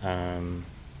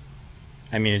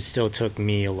 I mean, it still took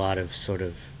me a lot of sort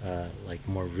of like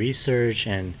more research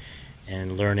and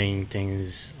learning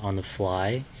things on the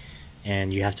fly,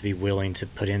 and you have to be willing to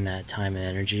put in that time and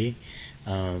energy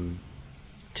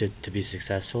to be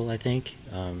successful, I think.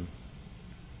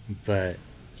 But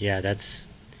yeah, that's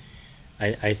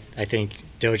I think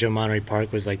Dojo Monterey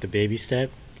Park was like the baby step,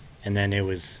 and then it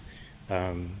was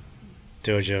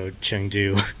Dojo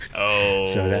Chengdu. Oh,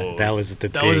 So that was the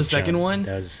that big was the second jump. one.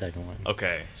 That was the second one.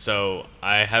 Okay, so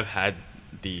I have had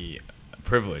the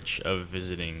privilege of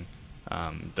visiting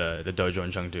the dojo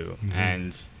in Chengdu,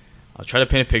 and I'll try to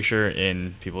paint a picture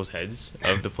in people's heads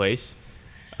of the place.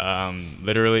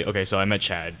 Literally, okay, so I met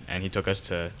Chad, and he took us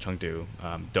to Chengdu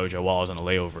dojo while I was on a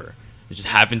layover. It just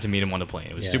happened to meet him on the plane.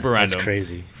 It was super random. That's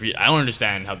crazy. I don't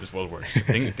understand how this world works.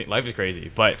 Life is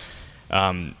crazy, but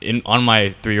on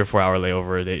my 3 or 4 hour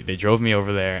layover, they drove me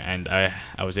over there, and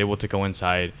I was able to go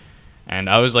inside, and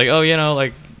I was like, oh, you know,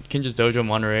 like Kinjaz Dojo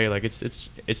Monterey, like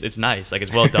it's nice, like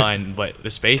it's well done, but the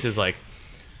space is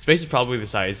probably the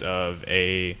size of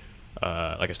a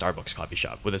like a Starbucks coffee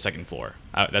shop with a second floor.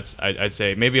 I'd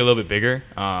say maybe a little bit bigger,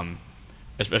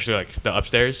 especially like the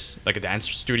upstairs, like a dance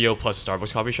studio plus a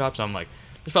Starbucks coffee shop. So I'm like,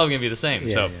 it's probably gonna be the same.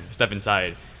 Yeah, so yeah. I step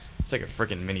inside, it's like a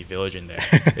freaking mini village in there.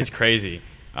 It's crazy.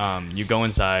 You go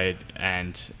inside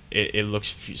and it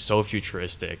looks so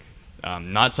futuristic.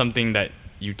 Not something that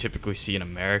you typically see in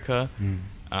America.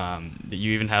 That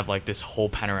you even have like this whole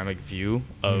panoramic view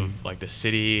of like the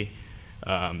city.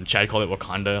 Chad called it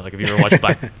Wakanda. Like if you ever watched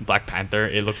Black Panther,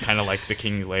 it looked kind of like the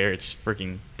King's Lair. It's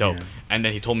freaking dope. Yeah. And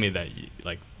then he told me that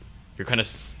like you're kind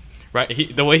of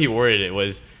right. The way he worded it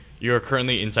was, you're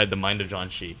currently inside the mind of John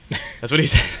Shih. That's what he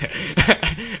said.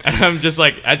 And I'm just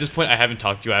like, at this point, I haven't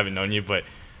talked to you, I haven't known you, but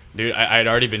dude, I'd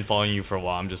already been following you for a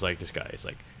while. I'm just like, this guy is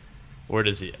like, where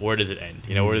does it end?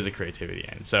 You know, where does the creativity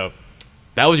end? So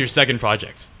that was your second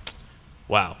project.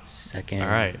 Wow. Second. All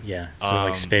right. Yeah. So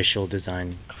like spatial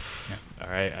design. Yeah. All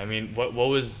right. I mean, what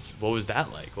was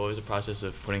that like? What was the process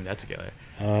of putting that together?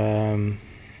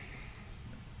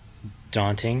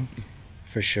 Daunting,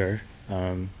 for sure.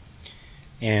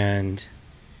 And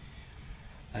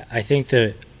I think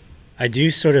that I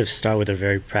do sort of start with a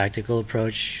very practical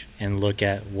approach and look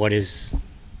at what are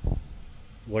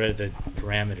the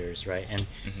parameters, right? And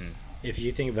if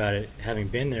you think about it, having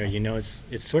been there, you know it's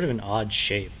sort of an odd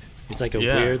shape. It's like a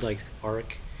weird like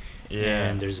arc,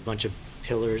 and there's a bunch of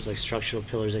pillars, like structural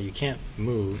pillars that you can't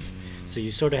move, so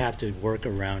you sort of have to work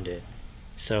around it.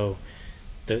 So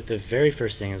the very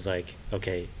first thing is like,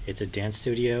 okay, it's a dance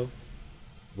studio.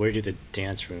 Where do the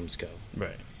dance rooms go?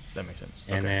 Right. That makes sense.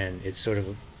 And then it's sort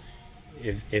of,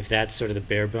 if that's sort of the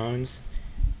bare bones,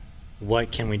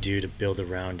 what can we do to build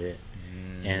around it?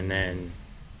 And then,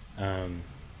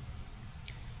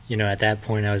 you know, at that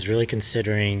point I was really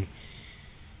considering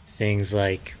things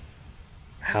like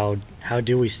how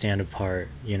do we stand apart?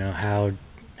 You know,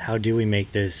 how do we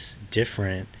make this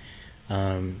different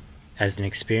as an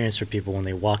experience for people when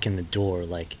they walk in the door?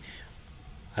 Like,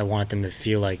 I want them to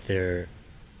feel like they're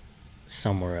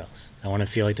somewhere else. I want to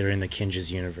feel like they're in the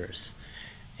Kinjaz universe.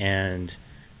 And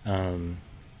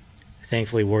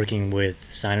thankfully, working with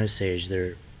Sinosage,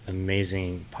 they're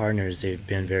amazing partners. They've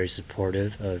been very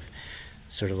supportive of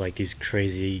sort of like these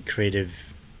crazy creative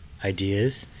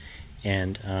ideas,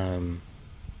 and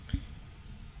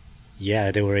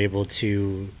they were able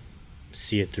to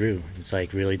see it through. It's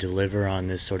like really deliver on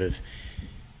this sort of,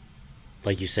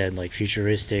 like you said, like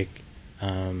futuristic.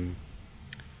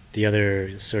 The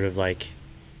other sort of like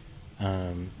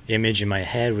image in my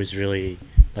head was really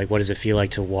like, what does it feel like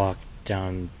to walk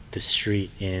down the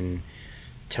street in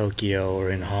Tokyo or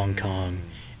in Hong Kong,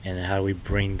 and how do we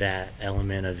bring that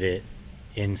element of it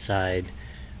inside?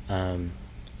 And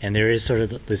there is sort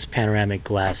of this panoramic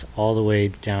glass all the way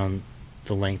down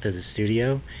the length of the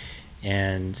studio,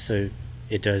 and so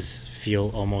it does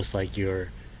feel almost like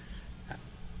you're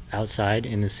outside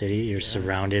in the city. You're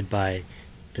surrounded by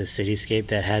the cityscape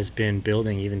that has been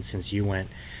building even since you went.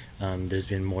 There's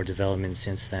been more development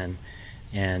since then,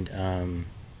 and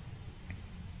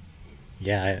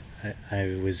I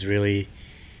was really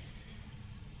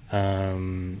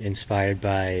inspired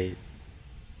by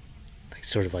like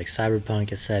sort of like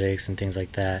cyberpunk aesthetics and things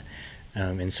like that,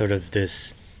 and sort of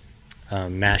this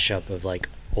mashup of like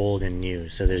old and new.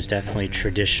 So there's definitely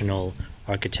traditional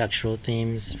architectural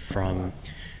themes from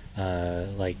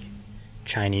like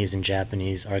Chinese and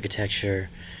Japanese architecture,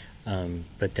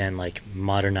 but then like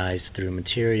modernized through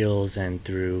materials and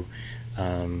through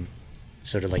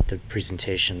sort of like the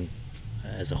presentation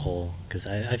as a whole, because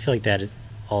I feel like that is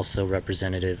also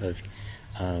representative of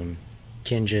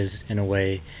Kinjaz in a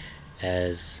way,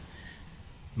 as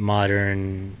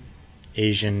modern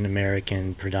Asian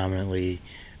American predominantly,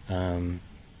 and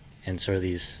sort of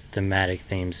these thematic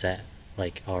themes that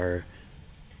like are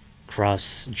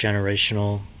cross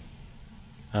generational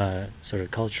sort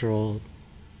of cultural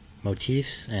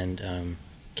motifs, and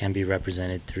can be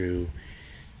represented through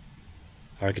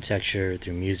architecture,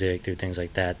 through music, through things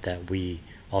like that, that we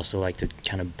also like to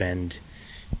kind of bend,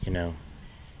 you know.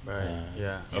 Right.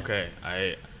 Yeah. Okay.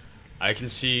 I can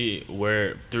see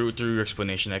where through your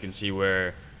explanation, I can see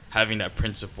where having that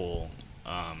principle,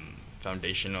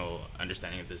 foundational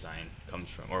understanding of design comes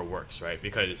from or works, right?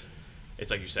 Because it's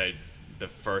like you said, the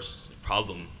first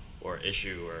problem or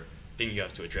issue or thing you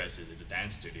have to address is it's a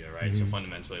dance studio, right? So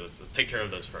fundamentally, let's take care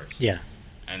of those first. Yeah.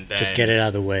 And then just get it out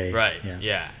of the way. Right.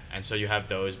 Yeah. And so you have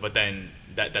those, but then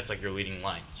that's like your leading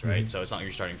lines, right? So it's not like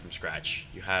you're starting from scratch.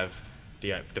 You have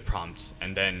the prompts,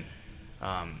 and then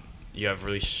you have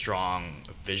really strong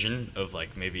vision of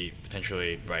like maybe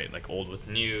potentially like old with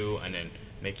new, and then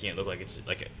making it look like it's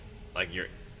like you're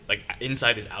like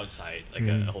inside is outside, like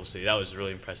a whole city. That was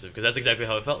really impressive, because that's exactly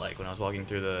how it felt like when I was walking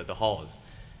through the halls,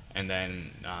 and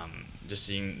then just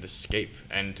seeing the scape,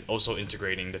 and also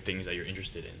integrating the things that you're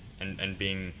interested in, and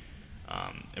being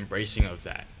embracing of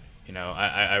that. You know,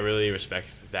 I really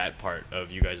respect that part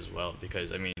of you guys as well,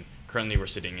 because I mean, currently we're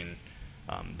sitting in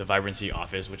the Vibrvncy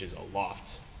office, which is a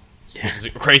loft, which is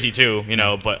crazy too, you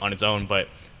know, but on its own. But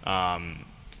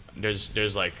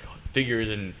there's like figures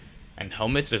and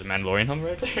helmets. There's a Mandalorian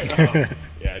helmet right there.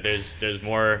 Yeah, there's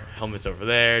more helmets over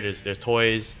there. There's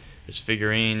toys. There's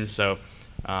figurines. So,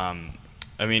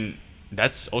 I mean,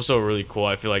 that's also really cool.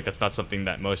 I feel like that's not something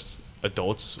that most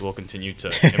adults will continue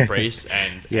to embrace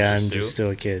and yeah, and I'm pursue. just still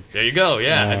a kid. There you go.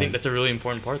 Yeah, I think that's a really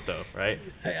important part, though, right?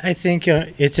 I think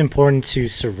it's important to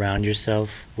surround yourself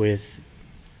with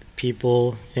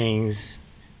people, things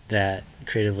that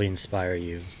creatively inspire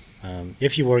you.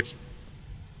 If you work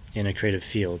in a creative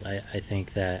field, I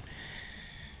think that,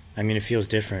 I mean, it feels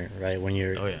different, right? When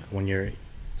you're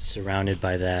surrounded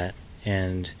by that.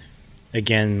 And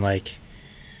again, like,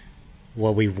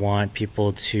 what we want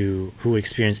people who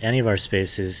experience any of our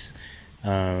spaces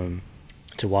to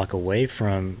walk away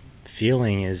from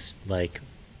feeling is like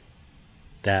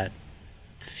that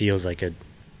feels like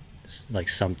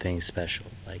something special,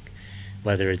 like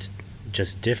whether it's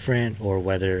just different or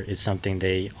whether it's something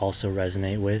they also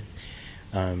resonate with.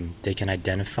 They can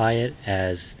identify it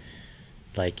as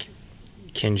like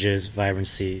Kinjaz,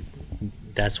 Vibrvncy.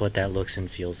 That's what that looks and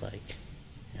feels like.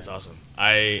 That's awesome.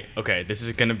 Okay, this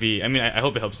is gonna be, I mean, I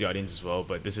hope it helps the audience as well,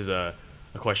 but this is a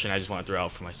question I just want to throw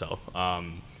out for myself.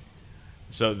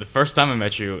 So the first time I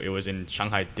met you, it was in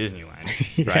Shanghai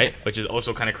Disneyland, right? Which is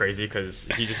also kind of crazy, because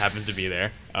he just happened to be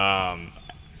there.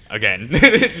 Again,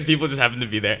 people just happened to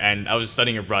be there, and I was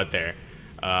studying abroad there,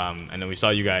 and then we saw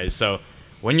you guys. So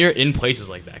when you're in places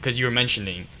like that, because you were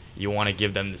mentioning you want to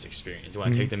give them this experience, you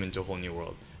want to take them into a whole new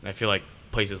world, and I feel like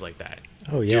places like that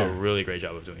do a really great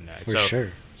job of doing that. For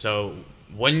sure. So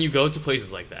when you go to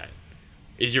places like that,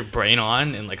 is your brain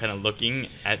on and like kind of looking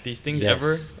at these things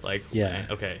ever? Like, yeah.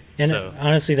 Okay. And so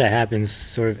honestly, that happens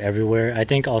sort of everywhere. I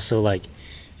think also, like,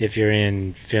 if you're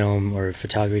in film or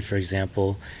photography, for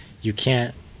example, you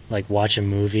can't like watch a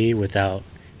movie without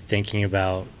thinking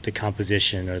about the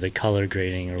composition or the color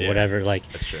grading or whatever. Like,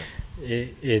 that's true.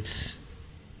 It's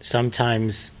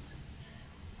sometimes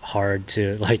hard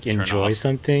to like enjoy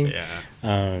something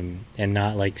and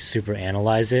not like super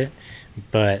analyze it,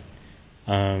 but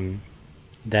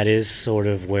that is sort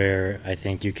of where I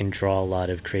think you can draw a lot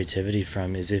of creativity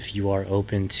from, is if you are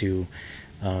open to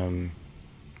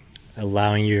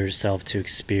allowing yourself to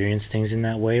experience things in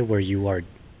that way, where you are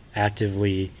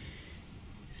actively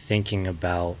thinking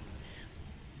about,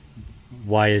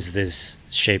 why is this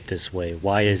shaped this way,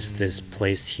 why is this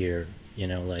placed here, you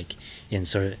know, like in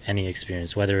sort of any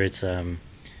experience, whether it's a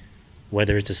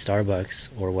Starbucks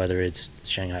or whether it's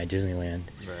Shanghai Disneyland.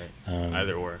 Right.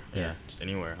 Either or. Yeah. Just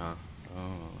anywhere, huh?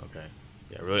 Oh, okay.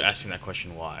 Yeah, really asking that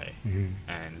question, why,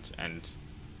 and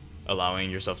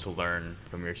allowing yourself to learn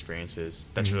from your experiences.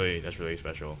 That's really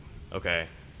special. Okay.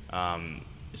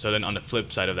 So then on the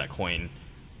flip side of that coin,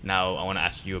 now I want to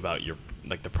ask you about your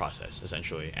the process,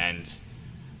 essentially, and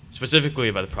specifically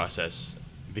about the process,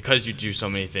 because you do so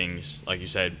many things. Like you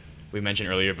said, we mentioned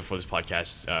earlier before this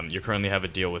podcast, you currently have a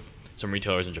deal with some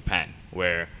retailers in Japan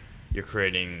where you're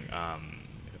creating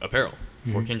apparel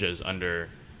for Kinjaz under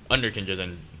Kinjaz,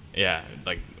 and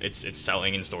like it's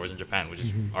selling in stores in Japan, which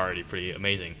is already pretty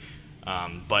amazing.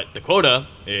 But the quota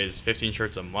is 15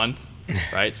 shirts a month,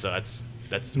 right? So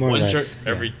that's More or one less, shirt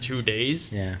every 2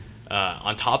 days. Yeah.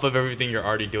 On top of everything you're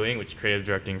already doing, which is creative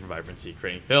directing for Vibrvncy,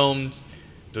 creating films,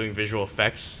 doing visual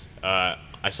effects.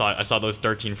 I saw those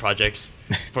 13 projects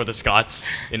for the Scots.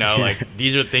 You know, Yeah. like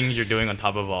these are things you're doing on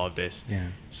top of all of this. Yeah.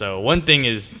 So one thing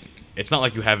is, it's not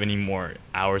like you have any more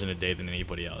hours in a day than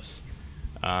anybody else.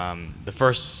 The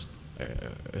first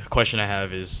question I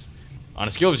have is, on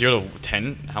a scale of 0 to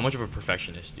 10, how much of a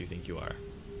perfectionist do you think you are?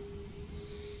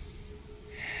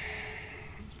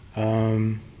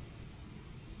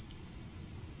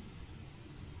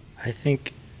 I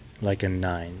think like a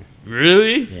 9.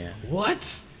 Really? Yeah.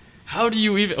 What? How do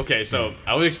you even... Okay, so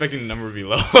I was expecting the number to be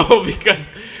low because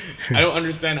I don't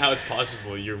understand how it's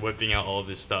possible you're whipping out all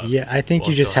this stuff. Yeah, I think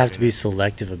while you just still have to having be it.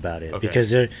 selective about it, Okay.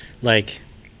 because they're like,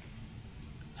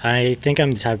 I think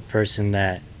I'm the type of person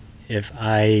that if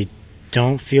I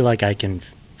don't feel like I can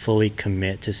fully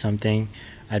commit to something,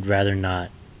 I'd rather not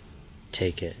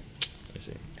take it. I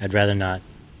see. I'd rather not,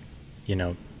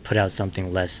 put out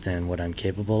something less than what I'm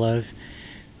capable of.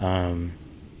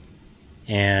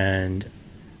 And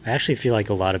I actually feel like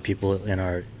a lot of people in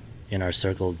our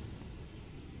circle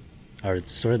are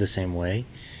sort of the same way,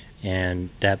 and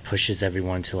that pushes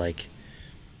everyone to like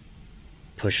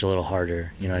push a little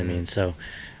harder. You know what I mean? So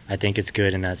I think it's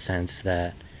good in that sense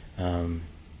that I'm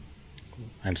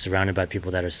surrounded by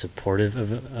people that are supportive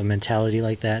of a mentality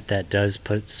like that does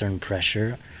put certain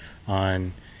pressure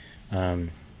on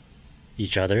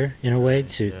each other in a way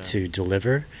to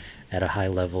deliver at a high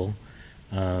level.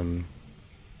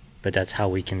 But that's how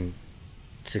we can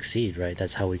succeed, right?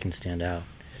 That's how we can stand out.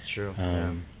 That's true.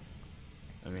 I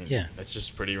mean, that's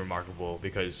just pretty remarkable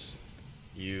because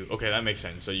that makes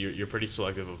sense. So you're pretty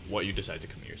selective of what you decide to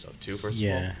commit yourself to, first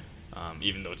of all,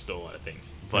 even though it's still a lot of things.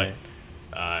 But,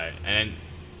 and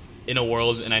in a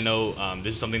world, and I know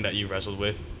this is something that you've wrestled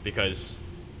with, because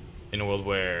in a world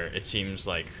where it seems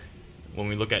like when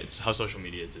we look at how social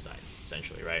media is designed,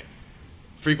 essentially, right?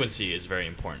 Frequency is very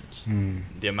important.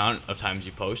 The amount of times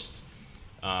you post,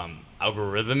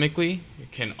 algorithmically,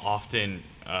 can often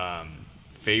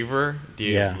favor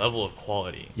the level of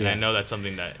quality. And I know that's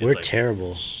something that we're like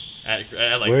terrible at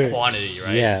like quantity,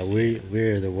 right? Yeah,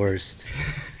 we're the worst.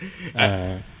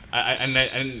 And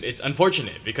it's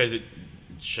unfortunate because it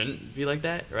shouldn't be like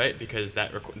that, right? Because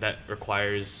that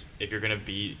requires, if you're gonna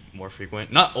be more frequent,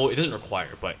 it doesn't require,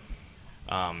 but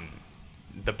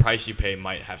the price you pay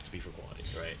might have to be for quality,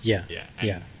 right? Yeah.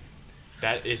 And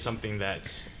that is something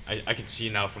that I can see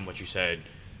now from what you said,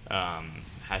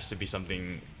 has to be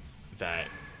something that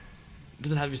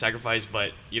doesn't have to be sacrificed,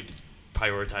 but you have to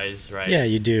prioritize, right? Yeah,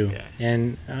 you do. Yeah.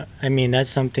 And I mean, that's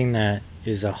something that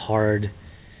is a hard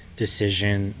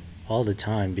decision all the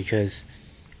time, because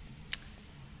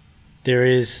there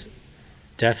is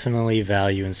definitely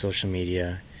value in social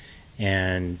media,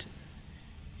 and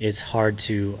it's hard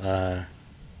to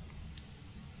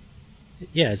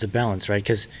it's a balance, right?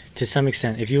 Because to some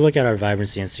extent, if you look at our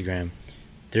Vibrvncy Instagram,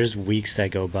 there's weeks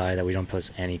that go by that we don't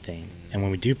post anything, and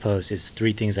when we do post, it's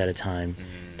 3 things at a time.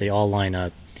 They all line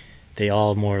up, they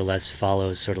all more or less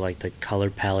follow sort of like the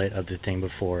color palette of the thing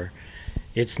before.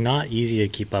 It's not easy to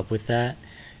keep up with that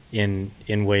in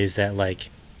ways that like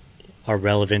are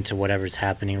relevant to whatever's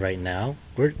happening right now.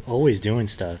 We're always doing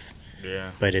stuff,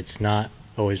 but it's not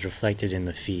always reflected in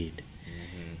the feed.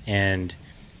 And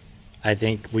I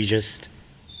think we just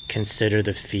consider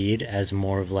the feed as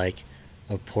more of like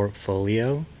a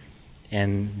portfolio,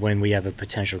 and when we have a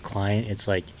potential client, it's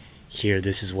like, here,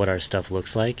 this is what our stuff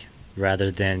looks like, rather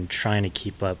than trying to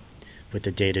keep up with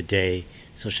the day-to-day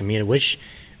social media, which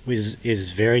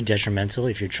is very detrimental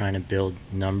if you're trying to build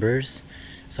numbers.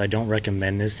 So I don't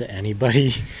recommend this to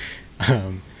anybody.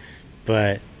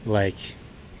 But like,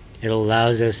 it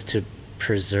allows us to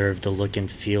preserve the look and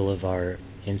feel of our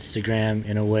Instagram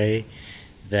in a way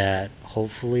that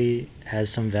hopefully has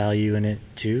some value in it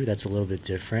too. That's a little bit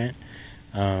different.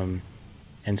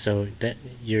 And so that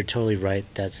you're totally right.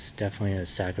 That's definitely a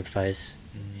sacrifice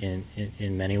in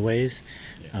many ways.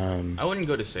 I wouldn't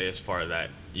go to say as far that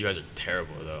you guys are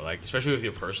terrible though. Like, especially with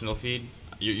your personal feed,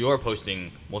 you are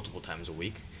posting multiple times a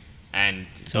week, and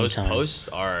those posts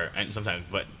are, and sometimes,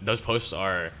 but those posts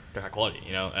are, they're high quality,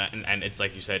 you know. And it's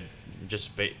like you said,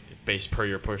 just based per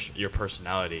your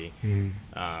personality,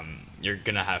 you're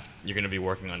gonna be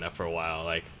working on that for a while.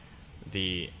 Like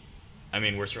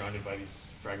we're surrounded by these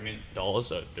fragment dolls,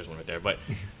 so there's one right there, but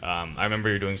I remember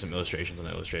you're doing some illustrations on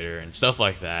Illustrator and stuff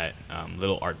like that,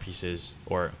 little art pieces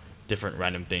or different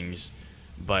random things,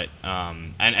 but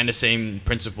and the same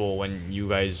principle when you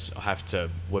guys have to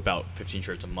whip out 15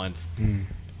 shirts a month.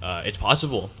 It's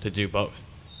possible to do both,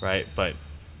 right? But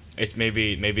it's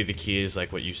maybe the key is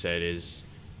like what you said is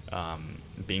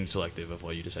being selective of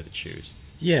what you decide to choose.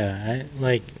 Yeah,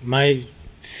 like my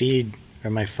feed or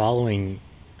my following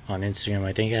on Instagram,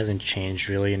 I think hasn't changed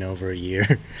really in over a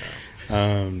year.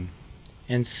 um,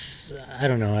 and I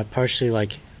don't know. I partially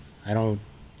like I don't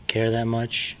care that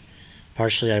much.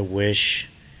 Partially, I wish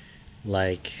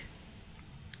like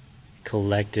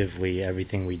collectively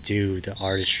everything we do, the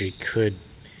artistry could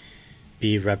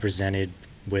be represented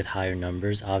with higher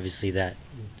numbers. Obviously, that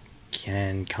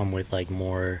can come with like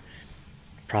more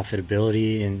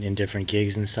profitability in different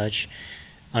gigs and such.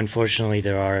 Unfortunately,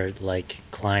 there are like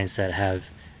clients that have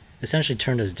essentially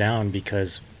turned us down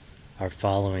because our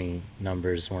following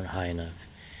numbers weren't high enough.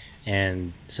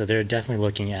 And so they're definitely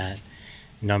looking at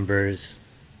numbers,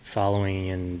 following,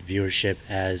 and viewership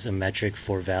as a metric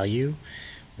for value,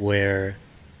 where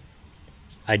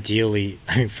ideally,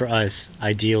 I mean, for us,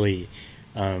 ideally,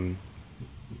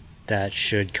 that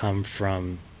should come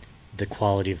from the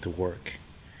quality of the work.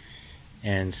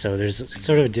 And so there's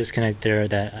sort of a disconnect there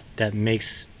that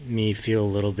makes me feel a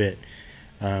little bit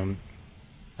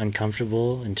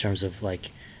uncomfortable in terms of like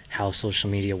how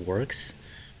social media works,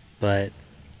 but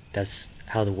that's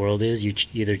how the world is. You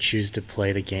either choose to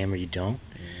play the game or you don't.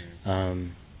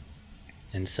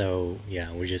 And so,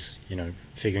 yeah, we're just,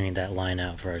 figuring that line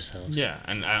out for ourselves. Yeah,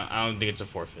 and I don't think it's a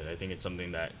forfeit. I think it's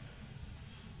something that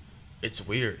it's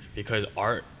weird because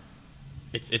art,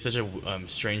 it's such a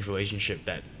strange relationship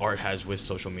that art has with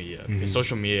social media. Because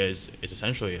social media is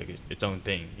essentially like its own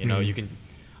thing. You can,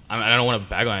 I don't want to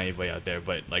bag on anybody out there,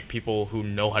 but like people who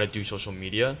know how to do social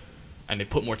media and they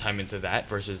put more time into that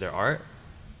versus their art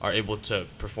are able to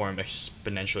perform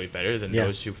exponentially better than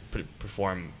those who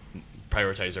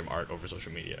prioritize their art over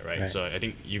social media, right? So I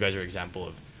think you guys are an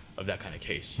example of that kind of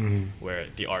case where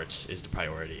the arts is the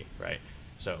priority, right?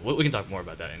 So we can talk more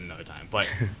about that in another time. But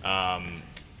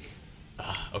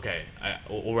okay,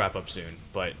 we'll wrap up soon.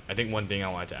 But I think one thing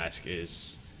I wanted to ask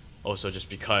is also just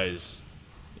because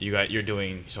you're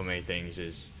doing so many things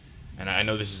and I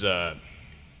know this is a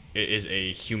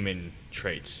human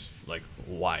trait like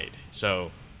wide. So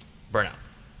burnout,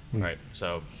 right?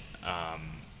 So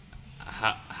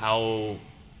how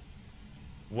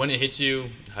when it hits you,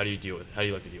 how do you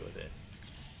like to deal with it?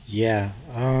 Yeah.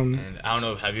 And I don't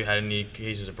know, have you had any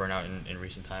cases of burnout in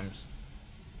recent times?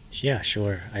 Yeah,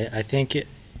 sure. I think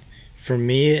for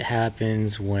me, it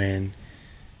happens when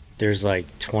there's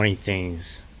like 20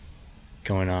 things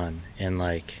going on, and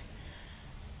like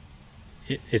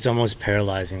it's almost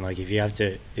paralyzing. Like if you have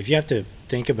to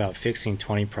think about fixing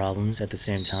 20 problems at the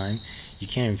same time, you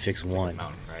can't even fix one.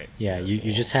 Mountain, right? Yeah,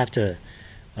 you just have to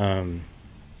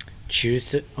choose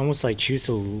to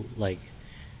like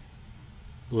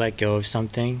let go of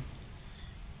something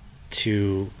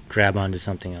to grab onto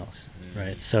something else,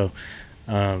 right? So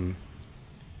and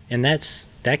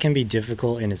that can be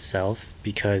difficult in itself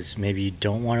because maybe you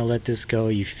don't want to let this go.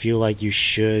 You feel like you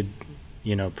should,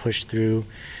 push through,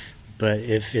 but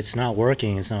if it's not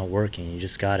working, it's not working. You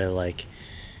just gotta like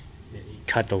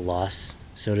cut the loss,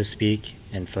 so to speak,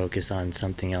 and focus on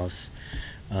something else.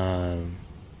 And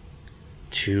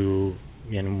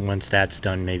once that's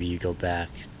done, maybe you go back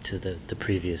to the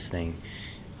previous thing.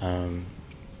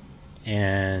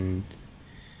 And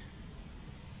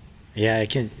yeah,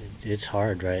 it's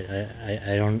hard, right?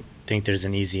 I don't think there's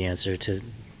an easy answer to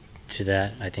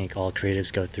that. I think all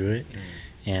creatives go through it.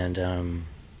 And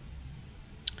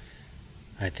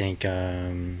I think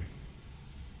when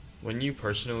you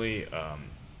personally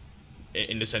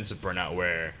in the sense of burnout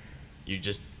where you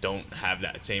just don't have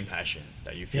that same passion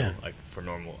that you feel like for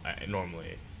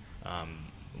normally,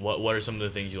 what are some of the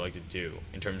things you like to do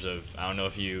in terms of, I don't know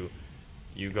if you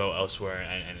go elsewhere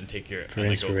and take your for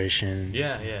inspiration.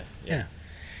 Yeah.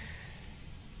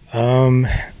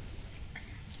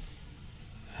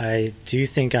 I do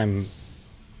think I'm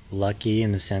lucky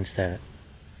in the sense that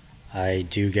I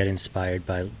do get inspired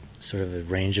by sort of a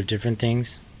range of different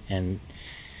things, and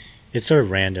it's sort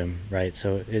of random, right?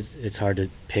 So it's hard to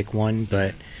pick one,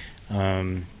 but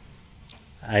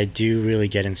I do really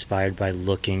get inspired by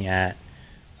looking at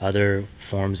other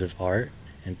forms of art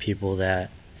and people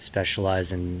that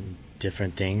specialize in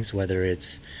different things, whether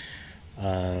it's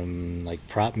like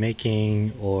prop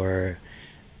making or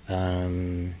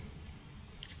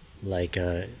like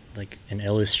an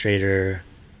illustrator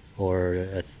or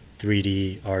a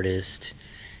 3D artist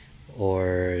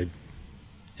or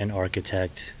an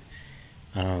architect.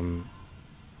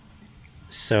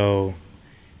 So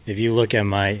if you look at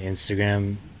my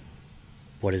Instagram,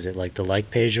 what is it, like the like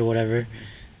page or whatever,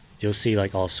 you'll see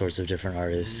like all sorts of different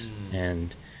artists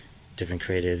and different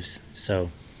creatives. So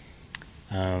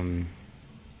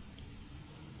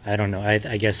I don't know.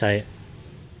 I guess I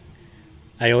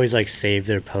always like save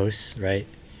their posts, right?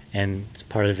 And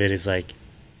part of it is like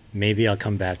maybe I'll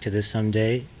come back to this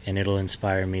someday and it'll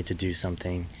inspire me to do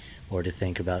something or to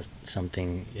think about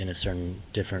something in a certain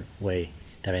different way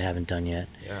that I haven't done yet.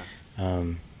 Yeah.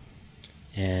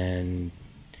 And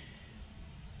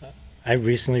I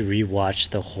recently rewatched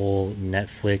the whole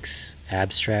Netflix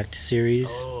Abstract series.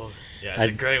 Oh, yeah, it's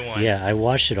a great one. Yeah, I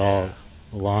watched it all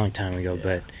a long time ago,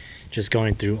 but just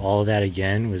going through all of that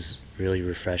again was really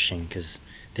refreshing because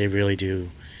they really do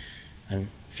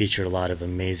feature a lot of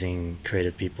amazing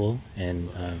creative people, and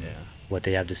what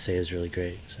they have to say is really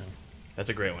great. So that's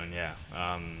a great one. Yeah,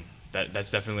 that's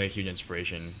definitely a huge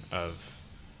inspiration of.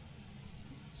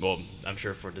 Well, I'm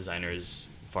sure for designers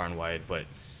far and wide, but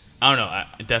I don't know. I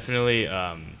definitely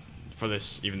for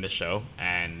this show,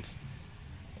 and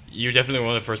you're definitely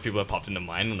one of the first people that popped into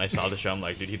mind when I saw the show. I'm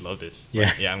like, dude, he'd love this. Yeah.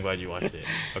 But yeah, I'm glad you watched it.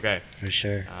 Okay. For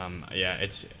sure. Yeah,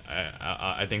 it's.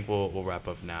 I think we'll wrap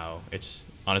up now. It's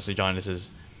honestly, John, this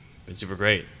has been super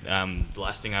great. The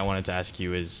last thing I wanted to ask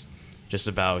you is just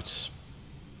about.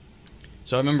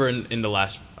 So I remember in the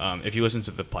last, if you listen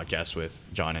to the podcast with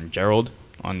John and Gerald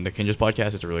on the Kinjaz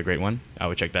podcast, it's a really great one. I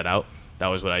would check that out. That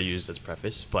was what I used as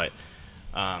preface. But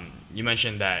you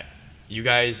mentioned that you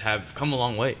guys have come a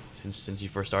long way since you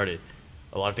first started.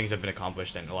 A lot of things have been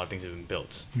accomplished and a lot of things have been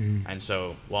built. Mm-hmm. And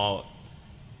so while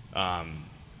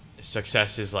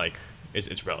success is like,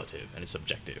 it's relative and it's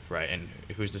subjective, right? And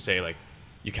who's to say like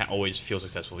you can't always feel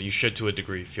successful? You should to a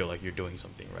degree feel like you're doing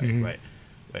something, right? Mm-hmm. Right?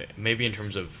 But maybe in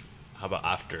terms of how about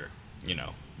after,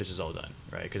 this is all done,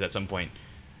 right? Because at some point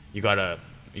you gotta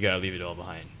leave it all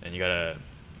behind and you gotta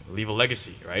leave a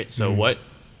legacy, right? So what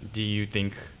do you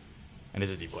think, and this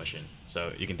is a deep question,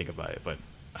 so you can think about it, but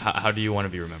how do you want to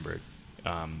be remembered?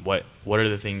 What are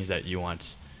the things that you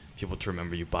want people to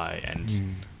remember you by, and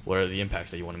what are the impacts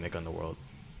that you want to make on the world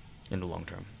in the long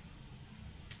term?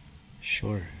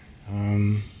 Sure.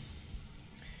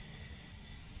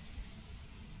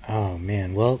 Oh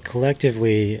man, well,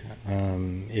 collectively,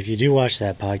 if you do watch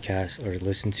that podcast or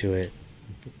listen to it,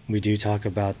 we do talk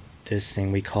about this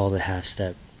thing we call the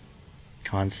half-step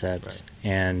concept, right.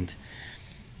 And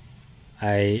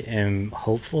I am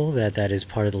hopeful that that is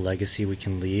part of the legacy we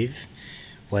can leave,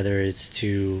 whether it's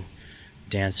to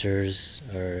dancers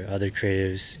or other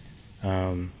creatives,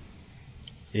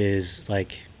 is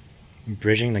like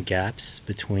bridging the gaps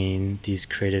between these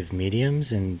creative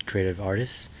mediums and creative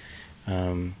artists.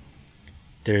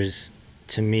 There's,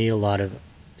 to me, a lot of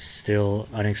still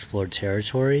unexplored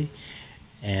territory,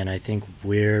 and I think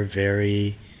we've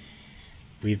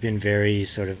been very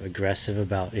sort of aggressive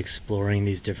about exploring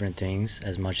these different things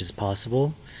as much as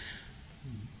possible,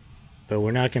 but we're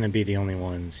not going to be the only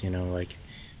ones,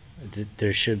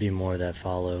 there should be more that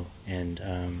follow, and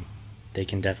they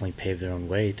can definitely pave their own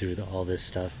way through all this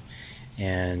stuff.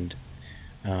 And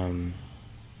I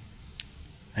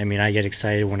get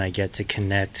excited when I get to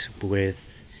connect with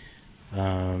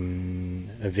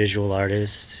a visual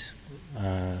artist,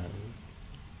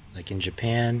 like in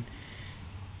Japan,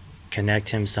 connect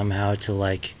him somehow to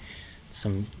like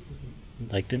some,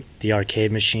 like the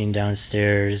arcade machine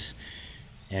downstairs,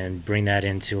 and bring that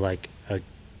into like a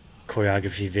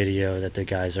choreography video that the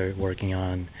guys are working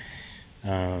on.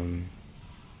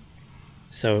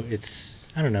 So it's,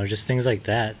 I don't know, just things like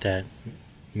that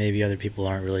maybe other people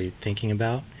aren't really thinking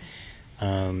about.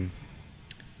 I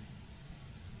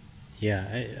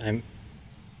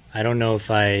don't know if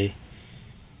I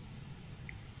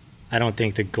don't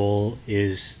think the goal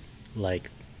is like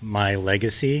my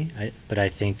legacy, but I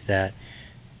think that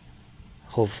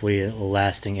hopefully a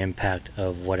lasting impact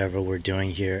of whatever we're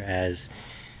doing here as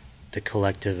the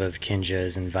collective of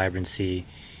Kinjaz and Vibrvncy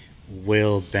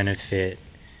will benefit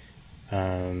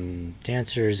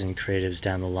dancers and creatives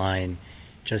down the line,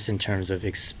 just in terms of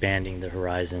expanding the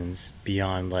horizons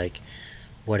beyond like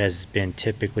what has been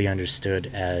typically understood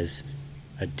as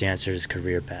a dancer's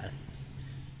career path.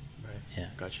 Right. Yeah.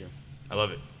 Got you. I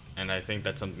love it. And I think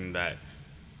that's something that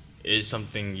is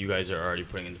something you guys are already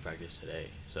putting into practice today.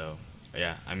 So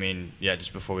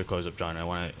just before we close up, John, I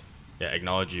want to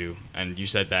acknowledge you. And you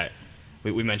said that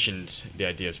we mentioned the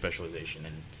idea of specialization,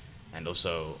 and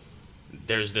also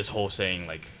there's this whole saying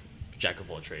like jack of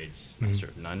all trades, master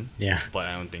of none. Yeah. But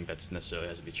I don't think that's necessarily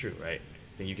has to be true, right?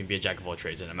 I think you can be a jack of all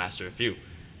trades and a master of few.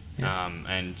 Yeah.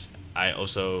 And I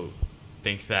also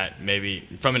think that maybe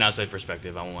from an outside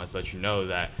perspective, I want to let you know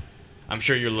that I'm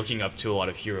sure you're looking up to a lot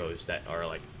of heroes that are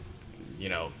like,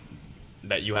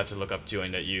 that you have to look up to,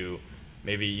 and that you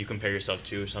compare yourself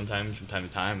to sometimes from time to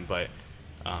time. But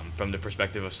from the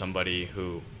perspective of somebody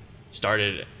who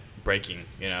started breaking,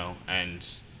 and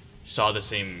saw the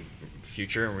same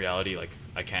future in reality. Like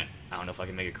I don't know if I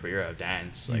can make a career out of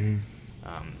dance. Like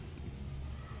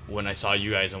when I saw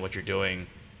you guys and what you're doing,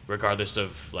 regardless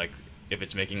of like if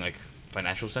it's making like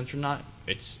financial sense or not,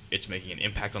 it's making an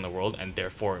impact on the world, and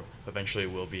therefore eventually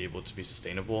will be able to be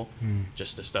sustainable.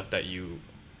 Just the stuff that you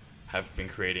have been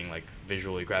creating, like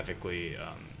visually, graphically,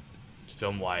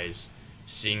 film wise,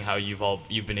 seeing how you've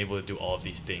been able to do all of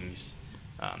these things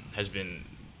has been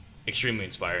extremely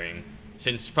inspiring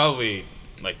since probably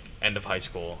like end of high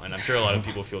school, and I'm sure a lot of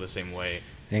people feel the same way.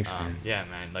 Thanks, man. Yeah,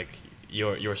 man. Like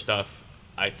your stuff,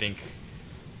 I think,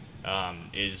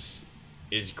 is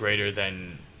greater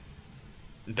than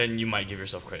you might give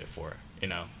yourself credit for, you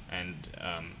know. And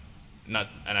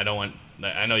I don't want.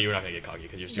 I know you're not gonna get cocky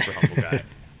because you're a super humble guy,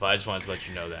 but I just wanted to let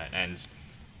you know that. And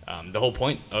the whole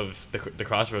point of the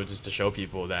Crossroads is to show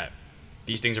people that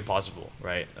these things are possible,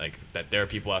 right? Like that there are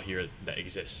people out here that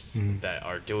exist that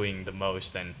are doing the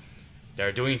most, and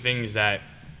they're doing things that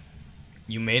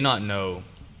you may not know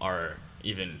are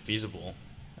even feasible.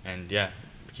 And yeah,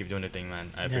 keep doing the thing,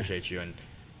 man. I appreciate you. And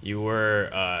you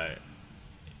were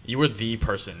the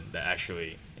person that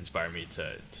actually inspired me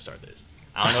to start this.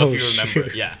 I don't know if you remember.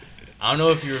 Sure. Yeah. I don't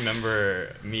know if you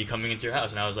remember me coming into your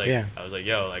house, and I was like,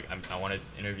 yo, like I want to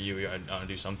interview you. I want to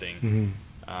do something.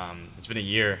 It's been a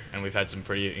year, and we've had some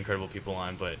pretty incredible people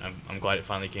on, but I'm glad it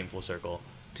finally came full circle.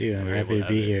 Dude, I'm happy to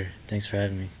be here. Thanks for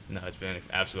having me. No, it's been an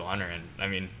absolute honor, and I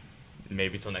mean,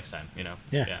 maybe till next time, you know?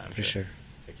 Yeah, I'm sure.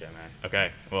 Heck yeah, man.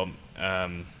 Okay, well,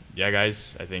 yeah,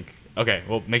 guys, I think, okay,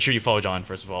 well, make sure you follow John,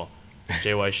 first of all.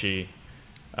 Shih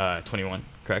 21,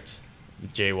 correct?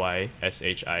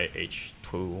 JYSHIH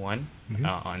 21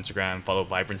 on Instagram. Follow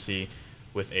Vibrvncy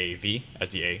with a V as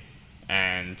the A,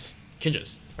 and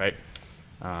Kinjaz, right?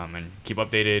 And keep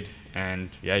updated, and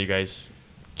yeah, you guys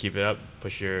keep it up.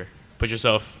 Push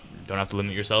yourself. Don't have to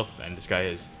limit yourself, and this guy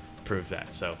has proved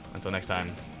that. So until next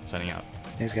time, signing out.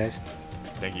 Thanks, guys.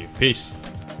 Thank you. Peace.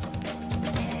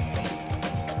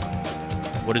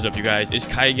 What is up, you guys? It's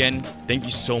Kai again. Thank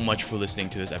you so much for listening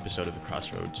to this episode of The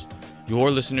Crossroads. Your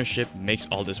listenership makes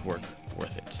all this work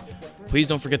worth it. Please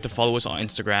don't forget to follow us on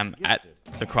Instagram at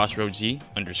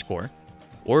 @thecrossroadz_,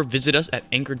 or visit us at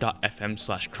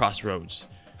anchor.fm/crossroads.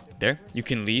 There, you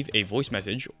can leave a voice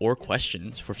message or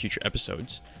questions for future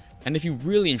episodes. And if you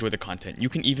really enjoy the content, you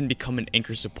can even become an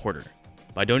Anchor supporter.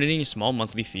 By donating a small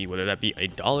monthly fee, whether that be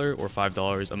 $1 or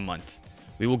 $5 a month,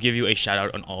 we will give you a shout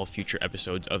out on all future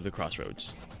episodes of The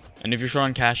Crossroads. And if you're short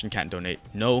on cash and can't donate,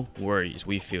 no worries,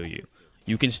 we feel you.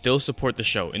 You can still support the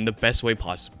show in the best way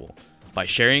possible by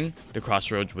sharing The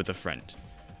Crossroads with a friend.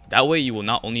 That way you will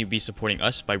not only be supporting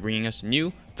us by bringing us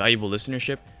new, valuable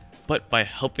listenership, but by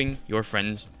helping your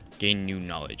friends gain new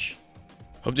knowledge.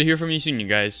 Hope to hear from you soon, you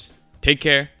guys. Take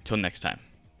care. Till next time.